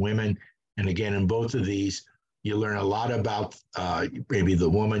painting of women. And again, in both of these, you learn a lot about maybe the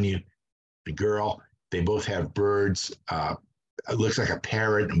woman, the girl. They both have birds. It looks like a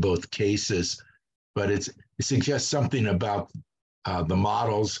parrot in both cases, but it suggests something about the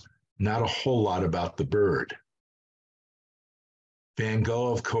models, not a whole lot about the bird. Van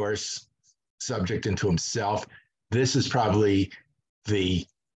Gogh, of course, subject into himself. This is probably the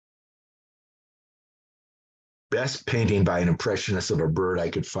best painting by an impressionist of a bird I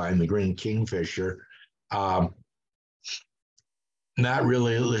could find, the green kingfisher. Not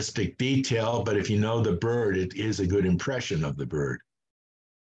realistic detail, but if you know the bird, it is a good impression of the bird.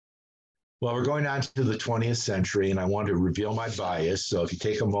 Well, we're going on to the 20th century, and I want to reveal my bias. So if you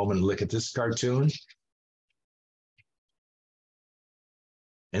take a moment and look at this cartoon,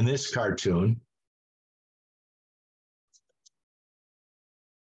 and this cartoon,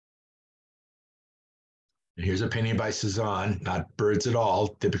 and here's a painting by Cezanne, not birds at all,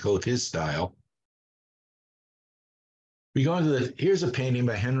 typical of his style. We go into here's a painting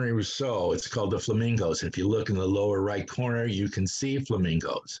by Henry Rousseau. It's called The Flamingos. If you look in the lower right corner, you can see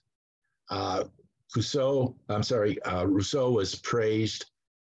flamingos. Rousseau was praised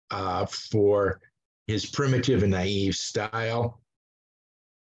for his primitive and naive style.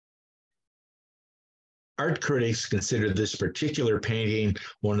 Art critics consider this particular painting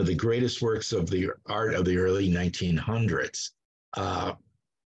one of the greatest works of the art of the early 1900s.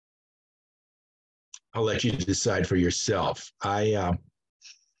 I'll let you decide for yourself. As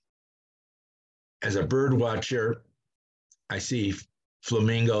a bird watcher, I see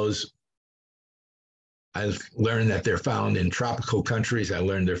flamingos. I've learned that they're found in tropical countries. I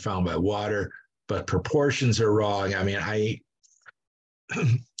learned they're found by water, but proportions are wrong. I mean,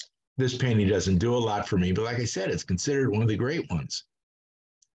 this painting doesn't do a lot for me, but like I said, it's considered one of the great ones.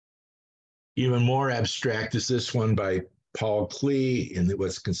 Even more abstract is this one by Paul Klee in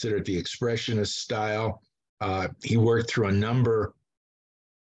what's considered the expressionist style. He worked through a number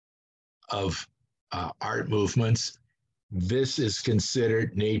of art movements. This is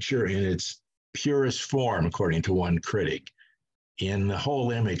considered nature in its purest form, according to one critic. In the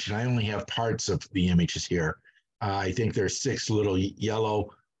whole image, and I only have parts of the images here, I think there's 6 little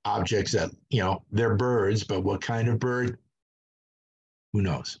yellow objects that, they're birds, but what kind of bird? Who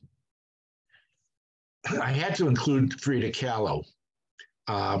knows? I had to include Frida Kahlo.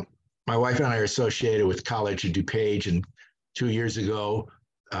 My wife and I are associated with College of DuPage, and 2 years ago,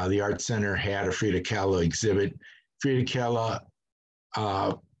 the Art Center had a Frida Kahlo exhibit. Frida Kahlo's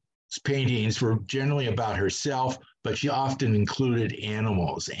paintings were generally about herself, but she often included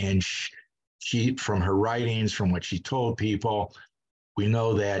animals. And she, from her writings, from what she told people, we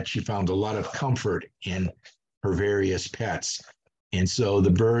know that she found a lot of comfort in her various pets. And so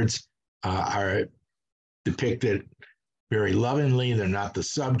the birds are depicted very lovingly. They're not the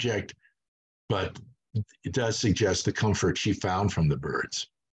subject, but it does suggest the comfort she found from the birds.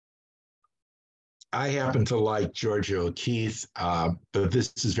 I happen to like Georgia O'Keeffe, but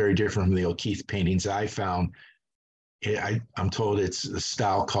this is very different from the O'Keeffe paintings I found. I'm told it's a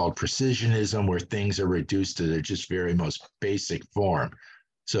style called precisionism, where things are reduced to their just very most basic form.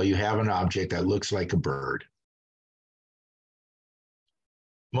 So you have an object that looks like a bird.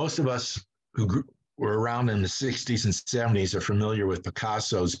 Most of us who were around in the 60s and 70s are familiar with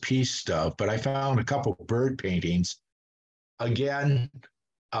Picasso's peace stuff, but I found a couple bird paintings. Again,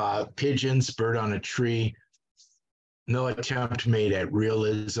 pigeons, bird on a tree, no attempt made at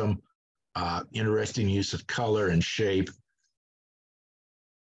realism, interesting use of color and shape,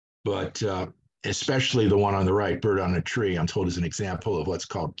 but especially the one on the right, bird on a tree, I'm told is an example of what's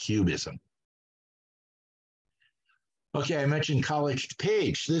called cubism. Okay, I mentioned College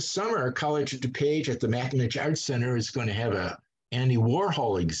DuPage. This summer, College DuPage at the McAninch Art Center is going to have a Andy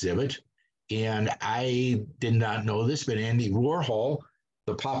Warhol exhibit, and I did not know this, but Andy Warhol,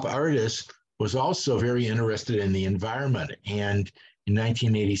 the pop artist, was also very interested in the environment, and in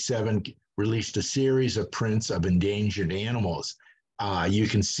 1987 released a series of prints of endangered animals. You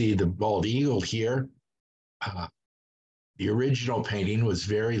can see the bald eagle here. The original painting was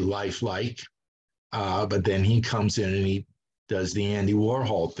very lifelike, but then he comes in and he does the Andy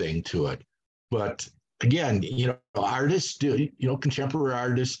Warhol thing to it. But again, artists do, contemporary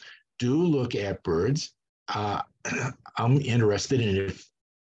artists do look at birds. I'm interested in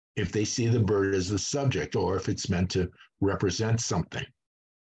if they see the bird as the subject or if it's meant to represent something.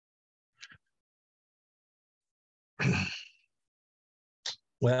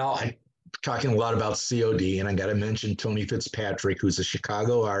 Well, I'm talking a lot about COD, and I got to mention Tony Fitzpatrick, who's a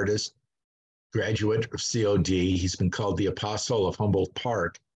Chicago artist, graduate of COD. He's been called the Apostle of Humboldt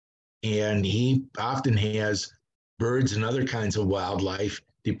Park, and he often has birds and other kinds of wildlife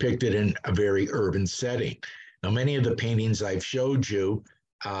depicted in a very urban setting. Now, many of the paintings I've showed you,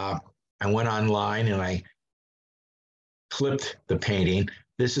 I went online and I clipped the painting.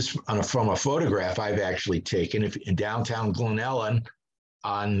 This is from a photograph I've actually taken in downtown Glen Ellen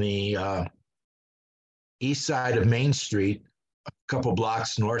on the east side of Main Street, a couple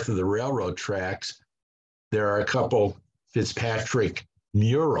blocks north of the railroad tracks. There are a couple Fitzpatrick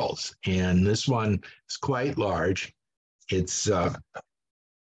murals, and this one is quite large. It's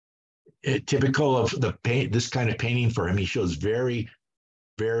typical of this kind of painting for him. He shows very,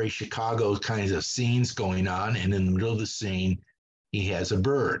 very Chicago kinds of scenes going on, and in the middle of the scene, he has a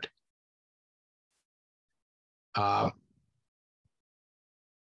bird.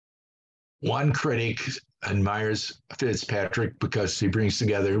 One critic admires Fitzpatrick because he brings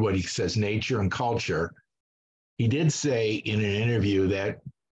together what he says nature and culture. He did say in an interview that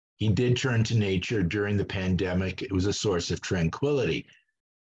he did turn to nature during the pandemic. It was a source of tranquility.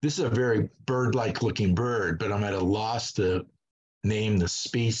 This is a very bird-like looking bird, but I'm at a loss to name the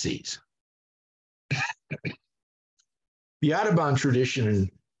species. The Audubon tradition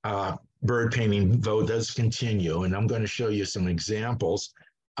in bird painting, though, does continue, and I'm going to show you some examples.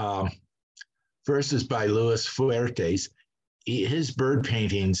 First is by Luis Fuertes. His bird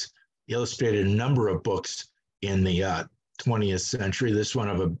paintings illustrated a number of books in the 20th century. This one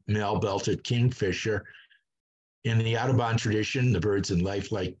of a male-belted kingfisher. In the Audubon tradition, the birds in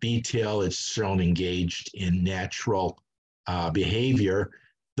lifelike detail is shown engaged in natural behavior.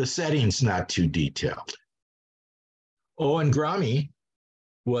 The setting's not too detailed. Owen Grommy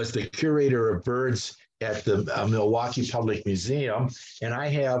was the curator of birds at the Milwaukee Public Museum, and I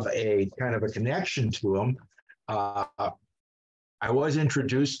have a kind of a connection to him. I was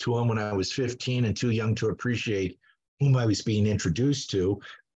introduced to him when I was 15 and too young to appreciate whom I was being introduced to.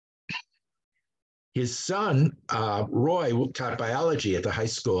 His son, Roy, taught biology at the high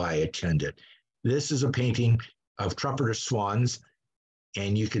school I attended. This is a painting of trumpeter swans,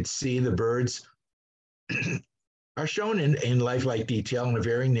 and you could see the birds are shown in lifelike detail in a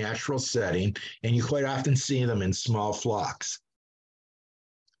very natural setting, and you quite often see them in small flocks.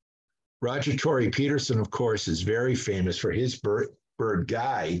 Roger Torrey Peterson, of course, is very famous for his bird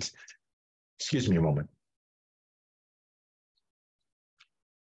guides. Excuse me a moment.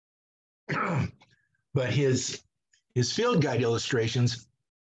 But his field guide illustrations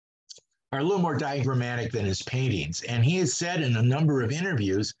are a little more diagrammatic than his paintings. And he has said in a number of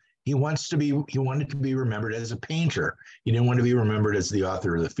interviews, he wanted to be remembered as a painter. He didn't want to be remembered as the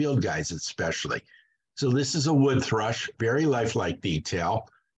author of the field guides, especially. So this is a wood thrush, very lifelike detail.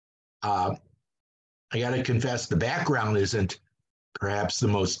 I got to confess, the background isn't perhaps the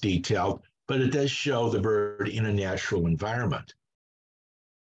most detailed, but it does show the bird in a natural environment.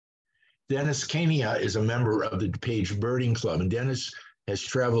 Dennis Kania is a member of the DuPage Birding Club, and Dennis has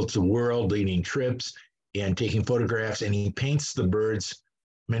traveled to world leading trips and taking photographs, and he paints the birds,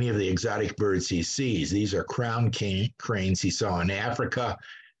 many of the exotic birds he sees. These are crown cranes he saw in Africa.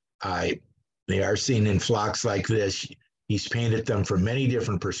 They are seen in flocks like this. He's painted them from many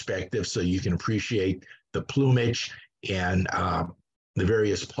different perspectives so you can appreciate the plumage and the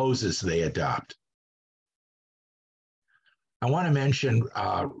various poses they adopt. I want to mention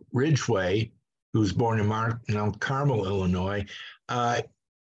Ridgway, who was born in Mount Carmel, Illinois.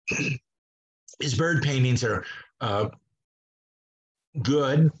 His bird paintings are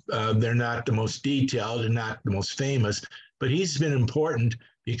good. They're not the most detailed and not the most famous, but he's been important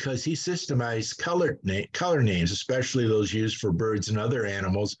because he systemized color names, especially those used for birds and other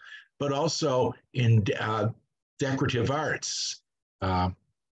animals, but also in decorative arts. So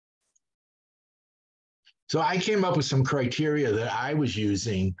I came up with some criteria that I was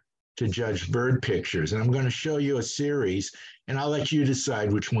using to judge bird pictures, and I'm going to show you a series, and I'll let you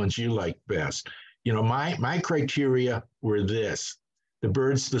decide which ones you like best. You know, my criteria were this: the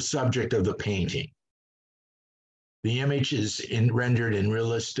bird's the subject of the painting. The image is rendered in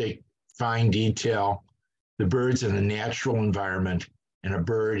realistic, fine detail. The bird's in a natural environment, and a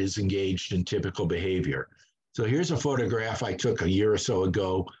bird is engaged in typical behavior. So here's a photograph I took a year or so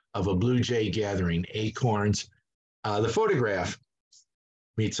ago of a blue jay gathering acorns. The photograph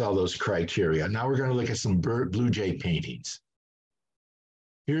meets all those criteria. Now we're going to look at some blue jay paintings.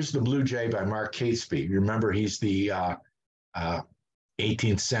 Here's the blue jay by Mark Catesby. Remember, he's the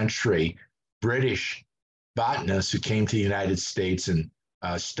 18th century British botanist who came to the United States and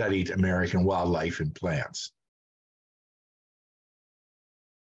studied American wildlife and plants.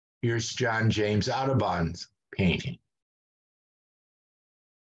 Here's John James Audubon's painting.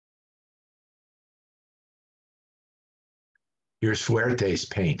 Here's Fuerte's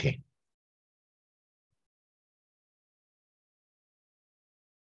painting.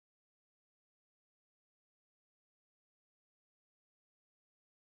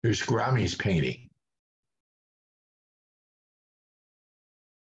 Here's Grami's painting.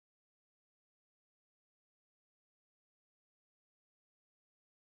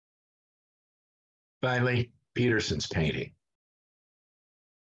 Finally, Peterson's painting.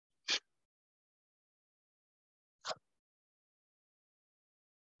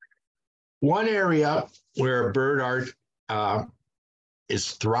 One area where bird art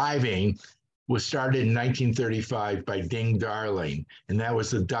is thriving was started in 1935 by Ding Darling, and that was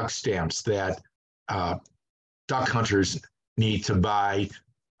the duck stamps that duck hunters need to buy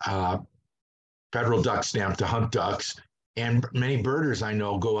federal duck stamp to hunt ducks. And many birders I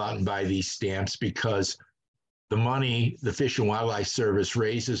know go out and buy these stamps because the money the Fish and Wildlife Service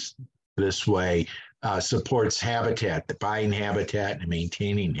raises this way supports habitat, buying habitat and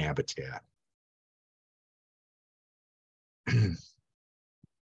maintaining habitat.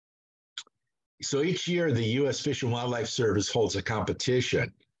 So each year, the U.S. Fish and Wildlife Service holds a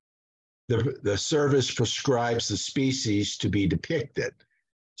competition. The service prescribes the species to be depicted.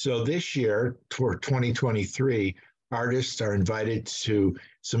 So this year, for 2023, artists are invited to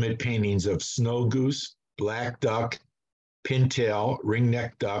submit paintings of snow goose, black duck, pintail,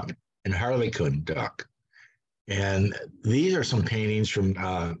 ringneck duck, and harlequin duck. And these are some paintings from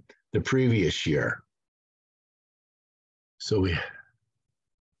the previous year. So we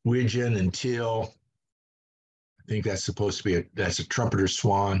widgeon and teal. I think that's supposed to be that's a trumpeter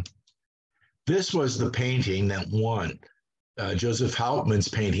swan. This was the painting that won. Joseph Hauptmann's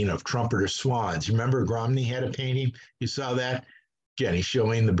painting of trumpeter swans. You remember Gromny had a painting? You saw that? Again, he's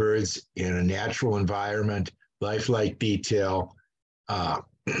showing the birds in a natural environment, lifelike detail. The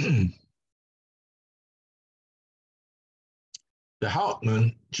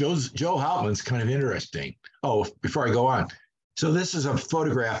Hauptmann, Joe Hauptmann's kind of interesting. Oh, before I go on. So this is a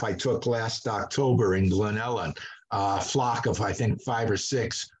photograph I took last October in Glen Ellen. A flock of, I think, 5 or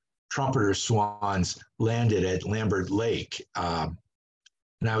 6 trumpeter swans landed at Lambert Lake. And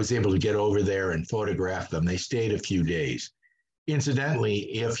I was able to get over there and photograph them. They stayed a few days.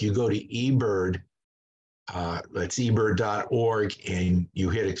 Incidentally, if you go to eBird, that's ebird.org, and you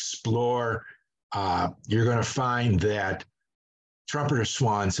hit explore, you're going to find that trumpeter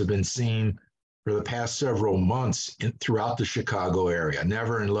swans have been seen for the past several months throughout the Chicago area,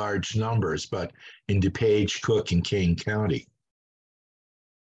 never in large numbers, but in DuPage, Cook, and Kane County.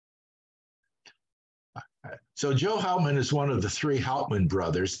 So Joe Hauptmann is one of the 3 Hauptmann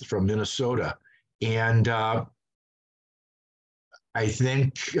brothers from Minnesota. And I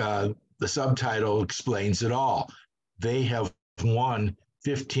think the subtitle explains it all. They have won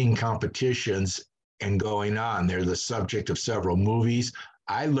 15 competitions and going on. They're the subject of several movies.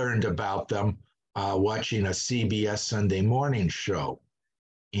 I learned about them watching a CBS Sunday morning show.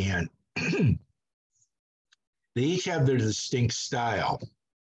 And they each have their distinct style.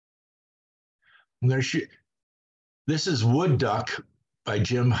 I'm going to this is Wood Duck by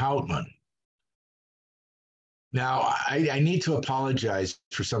Jim Hauptmann. Now, I need to apologize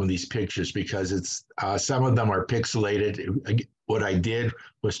for some of these pictures because it's some of them are pixelated. What I did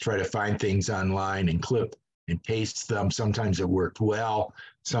was try to find things online and clip and paste them. Sometimes it worked well,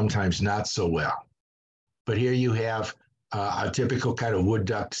 sometimes not so well. But here you have a typical kind of wood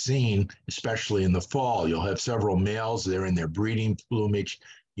duck scene, especially in the fall. You'll have several males. They're in their breeding plumage.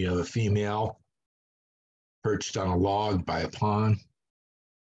 You have a female perched on a log by a pond.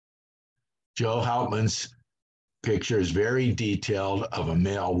 Joe Hauptmann's picture is very detailed of a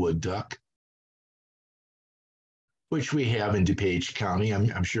male wood duck, which we have in DuPage County.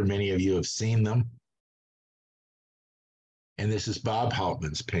 I'm sure many of you have seen them. And this is Bob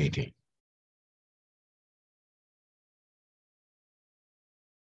Hauptmann's painting.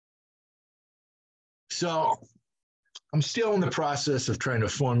 So I'm still in the process of trying to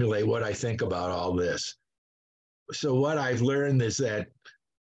formulate what I think about all this. So what I've learned is that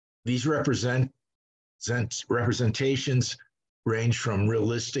these representations range from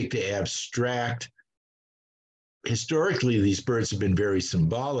realistic to abstract. Historically, these birds have been very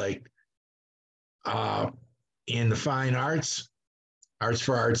symbolic. In the fine arts, arts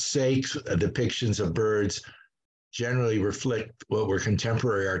for art's sake, depictions of birds generally reflect what were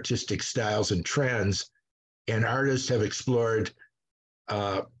contemporary artistic styles and trends. And artists have explored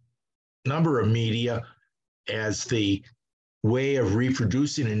a number of media as the way of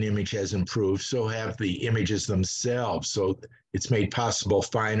reproducing an image has improved, so have the images themselves. So it's made possible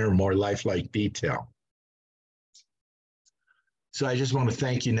finer, more lifelike detail. So I just want to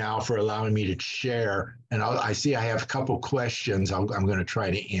thank you now for allowing me to share. And I see I have a couple questions I'm going to try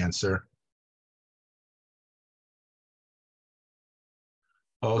to answer.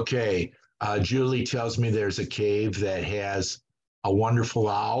 Okay, Julie tells me there's a cave that has a wonderful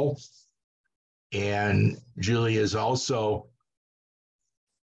owl. And Julie is also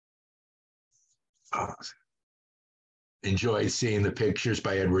enjoyed seeing the pictures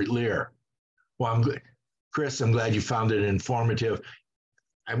by Edward Lear. Well, Chris, I'm glad you found it informative.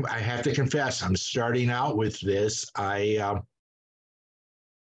 I have to confess, I'm starting out with this. There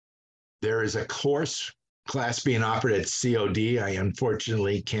is a course class being offered at COD. I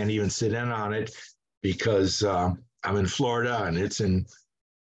unfortunately can't even sit in on it because I'm in Florida and it's in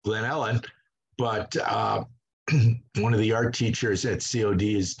Glen Ellen. But one of the art teachers at COD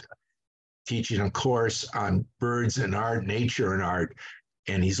is teaching a course on birds and art, nature and art,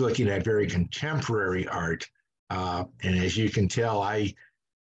 and he's looking at very contemporary art. And as you can tell, I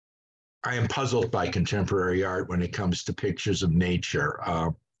am puzzled by contemporary art when it comes to pictures of nature.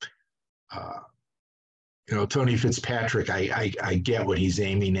 Tony Fitzpatrick, I get what he's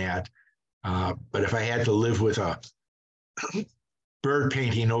aiming at, but if I had to live with a bird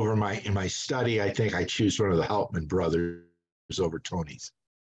painting over in my study, I think I choose one of the Hauptmann brothers over Tony's.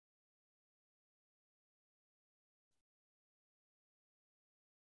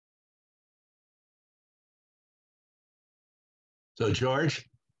 So, George?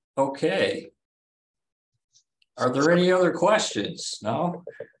 Okay. Are there any other questions? No?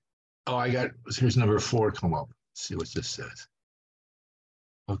 Oh, here's number 4 come up. Let's see what this says.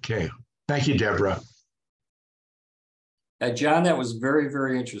 Okay. Thank you, Deborah. John, that was very,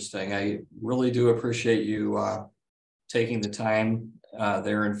 very interesting. I really do appreciate you taking the time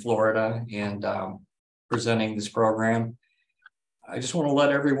there in Florida and presenting this program. I just want to let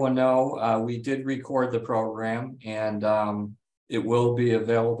everyone know we did record the program, and it will be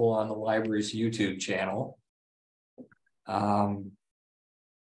available on the library's YouTube channel.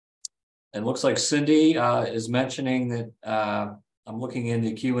 It looks like Cindy is mentioning that I'm looking in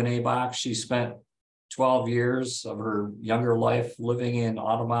the Q&A box. She spent 12 years of her younger life living in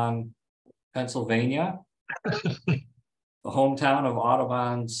Audubon, Pennsylvania, the hometown of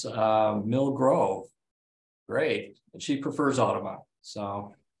Audubon's Mill Grove. Great. And she prefers Audubon.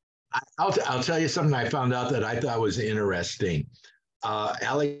 So I'll tell you something I found out that I thought was interesting.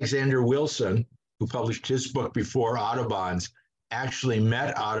 Alexander Wilson, who published his book before Audubon's, actually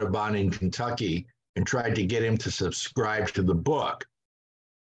met Audubon in Kentucky and tried to get him to subscribe to the book.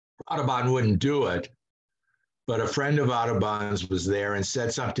 Audubon wouldn't do it, but a friend of Audubon's was there and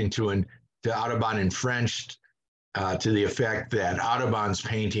said something to Audubon in French to the effect that Audubon's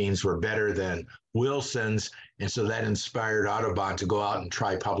paintings were better than Wilson's, and so that inspired Audubon to go out and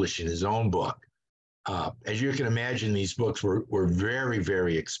try publishing his own book. As you can imagine, these books were very,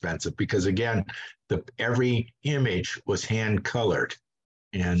 very expensive because, again, every image was hand colored,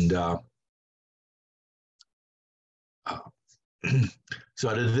 and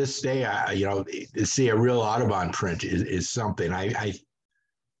so to this day, to see a real Audubon print is something. I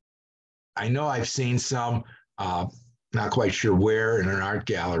know I've seen some, not quite sure where in an art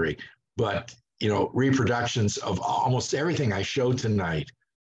gallery, but reproductions of almost everything I showed tonight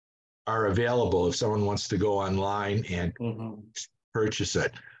are available if someone wants to go online and purchase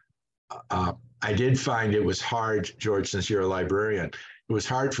it. I did find it was hard, George, since you're a librarian, it was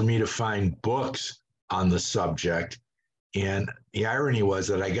hard for me to find books on the subject. And the irony was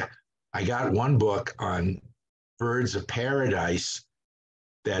that I got one book on birds of paradise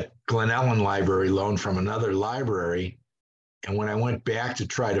that Glen Ellen Library loaned from another library. And when I went back to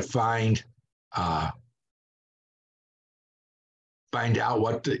try to find out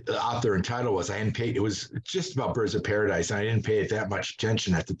what the author and title was, I hadn't paid. It was just about birds of paradise, and I didn't pay it that much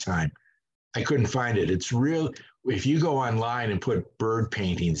attention at the time. I couldn't find it. It's real. If you go online and put bird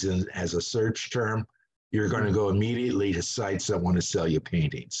paintings in as a search term, you're going to go immediately to sites that want to sell you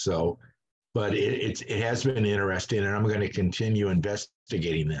paintings. So, but it has been interesting, and I'm going to continue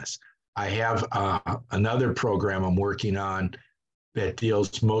investigating this. I have another program I'm working on that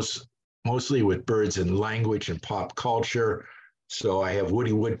deals mostly with birds and language and pop culture. So I have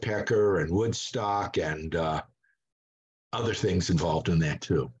Woody Woodpecker and Woodstock and other things involved in that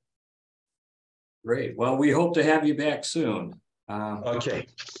too. Great. Well, we hope to have you back soon. Okay.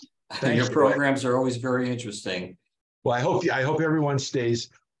 Your programs are always very interesting. Well, I hope everyone stays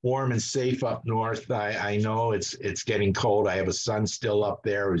warm and safe up north. I know it's getting cold. I have a son still up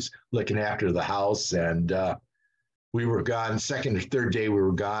there who's looking after the house, and we were gone. Second or third day, we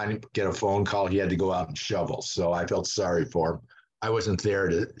were gone. Get a phone call. He had to go out and shovel. So I felt sorry for him. I wasn't there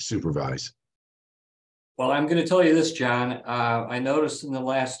to supervise. Well, I'm going to tell you this, John. I noticed in the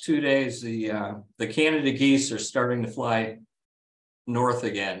last 2 days, the Canada geese are starting to fly north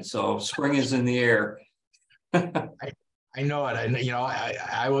again. So spring is in the air. I know it.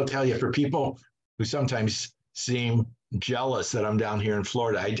 I will tell you, for people who sometimes seem jealous that I'm down here in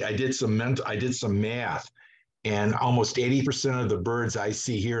Florida, I did some math, and almost 80% of the birds I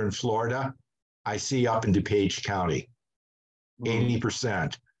see here in Florida, I see up in DuPage County.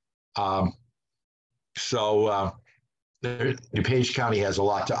 80%. So DuPage County has a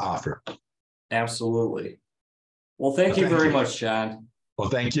lot to offer. Absolutely. Well, thank you very much, John. Well,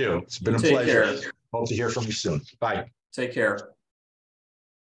 thank you. It's been a pleasure. Hope to hear from you soon. Bye. Take care.